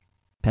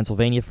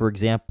 Pennsylvania, for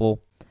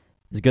example,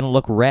 is going to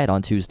look red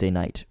on Tuesday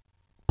night.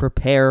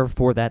 Prepare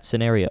for that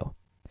scenario.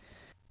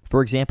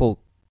 For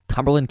example,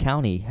 Cumberland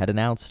County had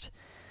announced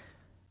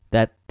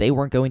that they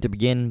weren't going to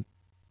begin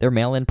their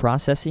mail-in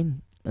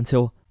processing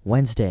until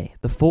Wednesday,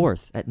 the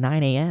 4th, at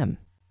 9 a.m.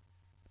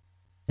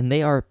 And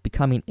they are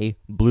becoming a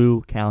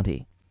blue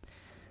county.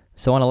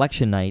 So on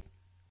election night,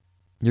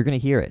 you're going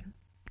to hear it.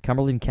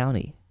 Cumberland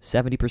County,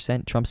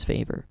 70% Trump's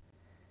favor.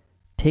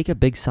 Take a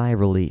big sigh of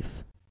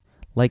relief.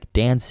 Like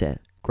Dan said,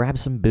 grab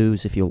some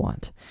booze if you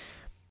want.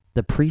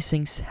 The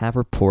precincts have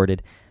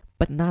reported,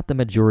 but not the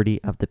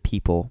majority of the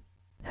people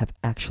have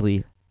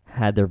actually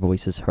had their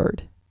voices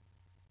heard.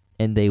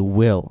 And they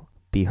will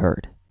be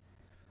heard.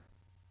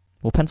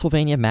 Will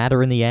Pennsylvania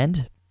matter in the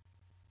end?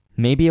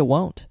 Maybe it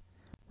won't.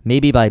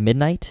 Maybe by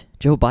midnight,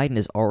 Joe Biden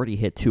has already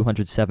hit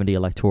 270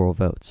 electoral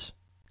votes.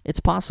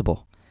 It's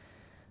possible.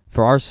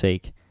 For our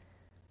sake,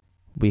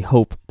 we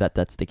hope that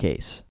that's the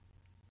case.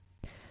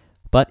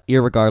 But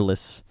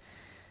irregardless,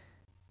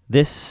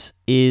 this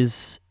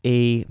is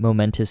a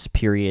momentous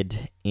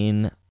period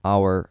in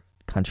our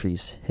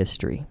country's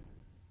history.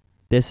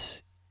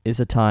 This is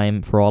a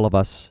time for all of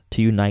us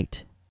to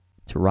unite,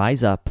 to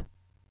rise up,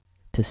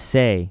 to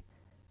say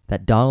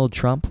that Donald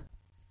Trump,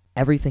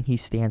 everything he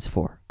stands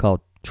for,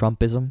 called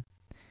Trumpism,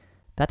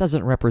 that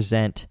doesn't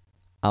represent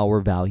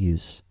our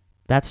values.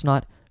 That's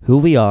not who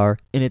we are,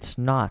 and it's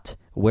not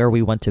where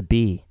we want to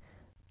be.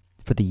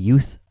 For the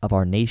youth of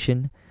our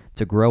nation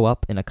to grow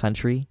up in a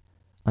country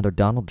under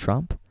Donald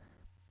Trump,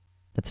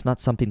 that's not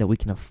something that we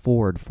can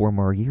afford 4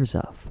 more years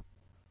of.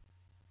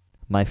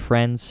 My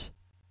friends,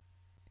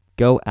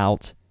 go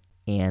out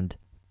and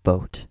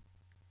vote.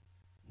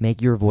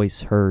 Make your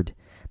voice heard.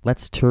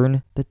 Let's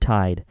turn the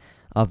tide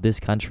of this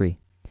country.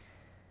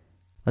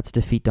 Let's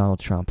defeat Donald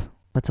Trump.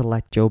 Let's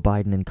elect Joe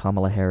Biden and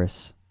Kamala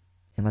Harris.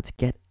 And let's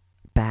get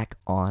back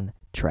on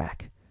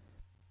track.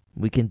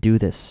 We can do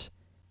this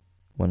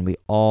when we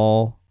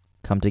all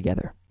come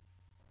together.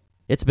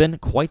 It's been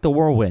quite the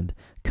whirlwind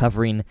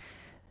covering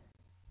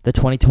the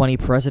 2020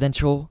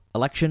 presidential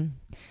election.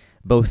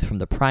 both from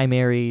the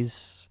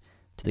primaries,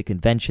 to the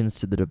conventions,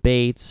 to the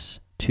debates,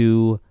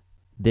 to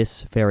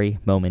this very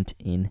moment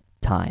in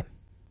time.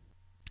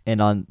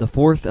 And on the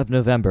 4th of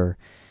November,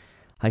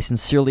 I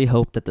sincerely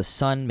hope that the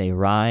sun may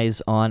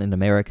rise on an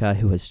America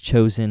who has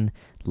chosen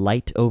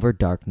light over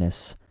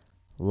darkness,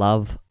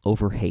 love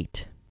over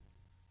hate,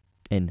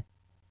 and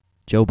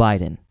Joe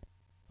Biden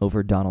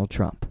over Donald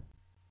Trump.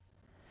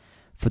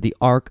 For the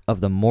arc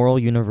of the moral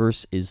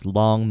universe is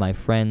long, my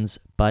friends,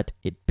 but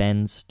it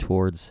bends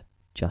towards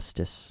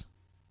justice.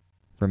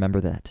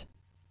 Remember that.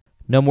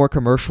 No more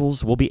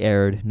commercials will be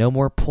aired. No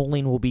more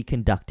polling will be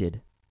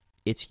conducted.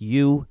 It's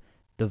you,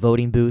 the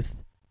voting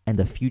booth, and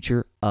the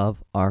future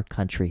of our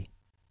country.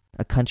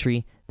 A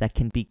country that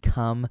can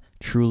become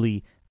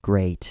truly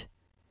great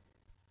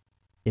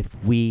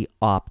if we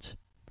opt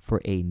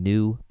for a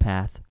new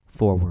path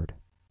forward.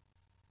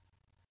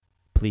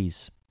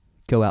 Please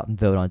go out and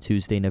vote on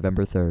Tuesday,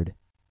 November 3rd.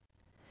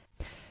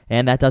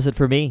 And that does it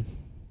for me.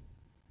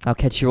 I'll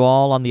catch you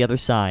all on the other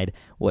side,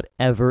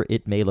 whatever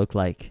it may look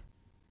like.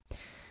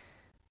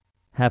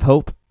 Have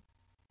hope.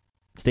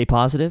 Stay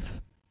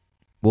positive.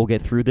 We'll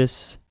get through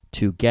this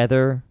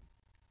together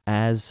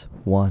as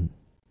one.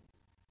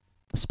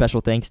 A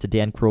special thanks to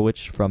Dan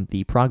Krulwich from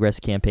the Progress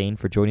Campaign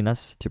for joining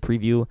us to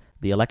preview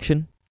the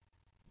election.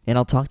 And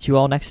I'll talk to you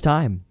all next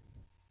time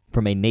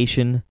from A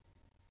Nation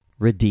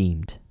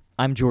Redeemed.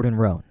 I'm Jordan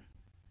Roan.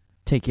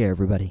 Take care,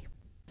 everybody.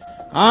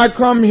 I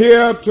come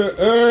here to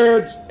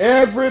urge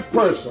every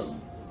person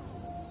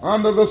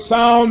under the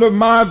sound of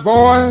my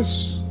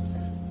voice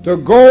to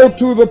go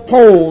to the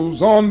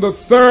polls on the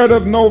 3rd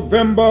of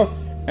November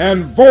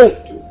and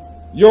vote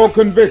your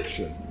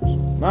convictions.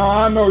 Now,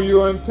 I know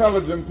you're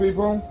intelligent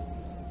people,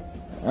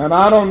 and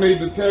I don't need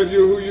to tell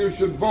you who you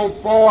should vote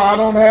for. I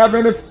don't have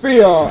any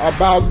fear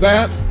about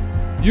that.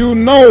 You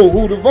know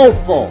who to vote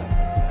for.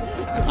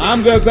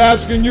 I'm just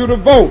asking you to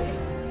vote.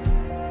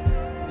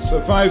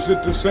 Suffice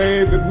it to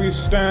say that we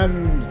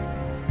stand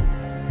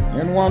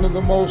in one of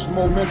the most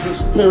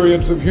momentous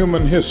periods of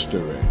human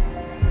history.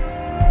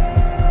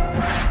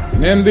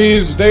 And in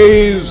these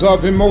days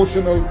of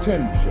emotional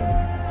tension,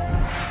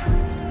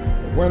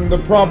 when the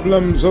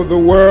problems of the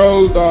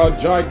world are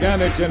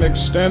gigantic in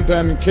extent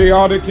and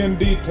chaotic in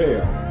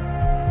detail,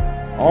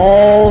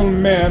 all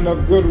men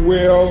of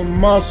goodwill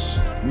must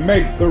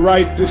make the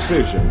right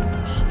decisions.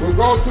 We'll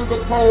go to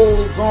the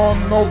polls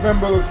on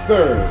November the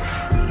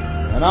 3rd.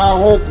 And I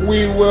hope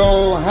we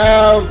will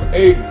have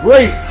a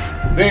great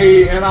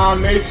day in our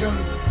nation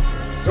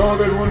so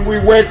that when we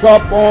wake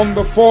up on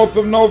the 4th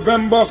of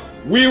November,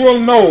 we will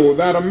know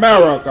that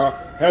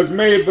America has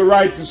made the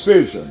right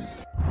decision.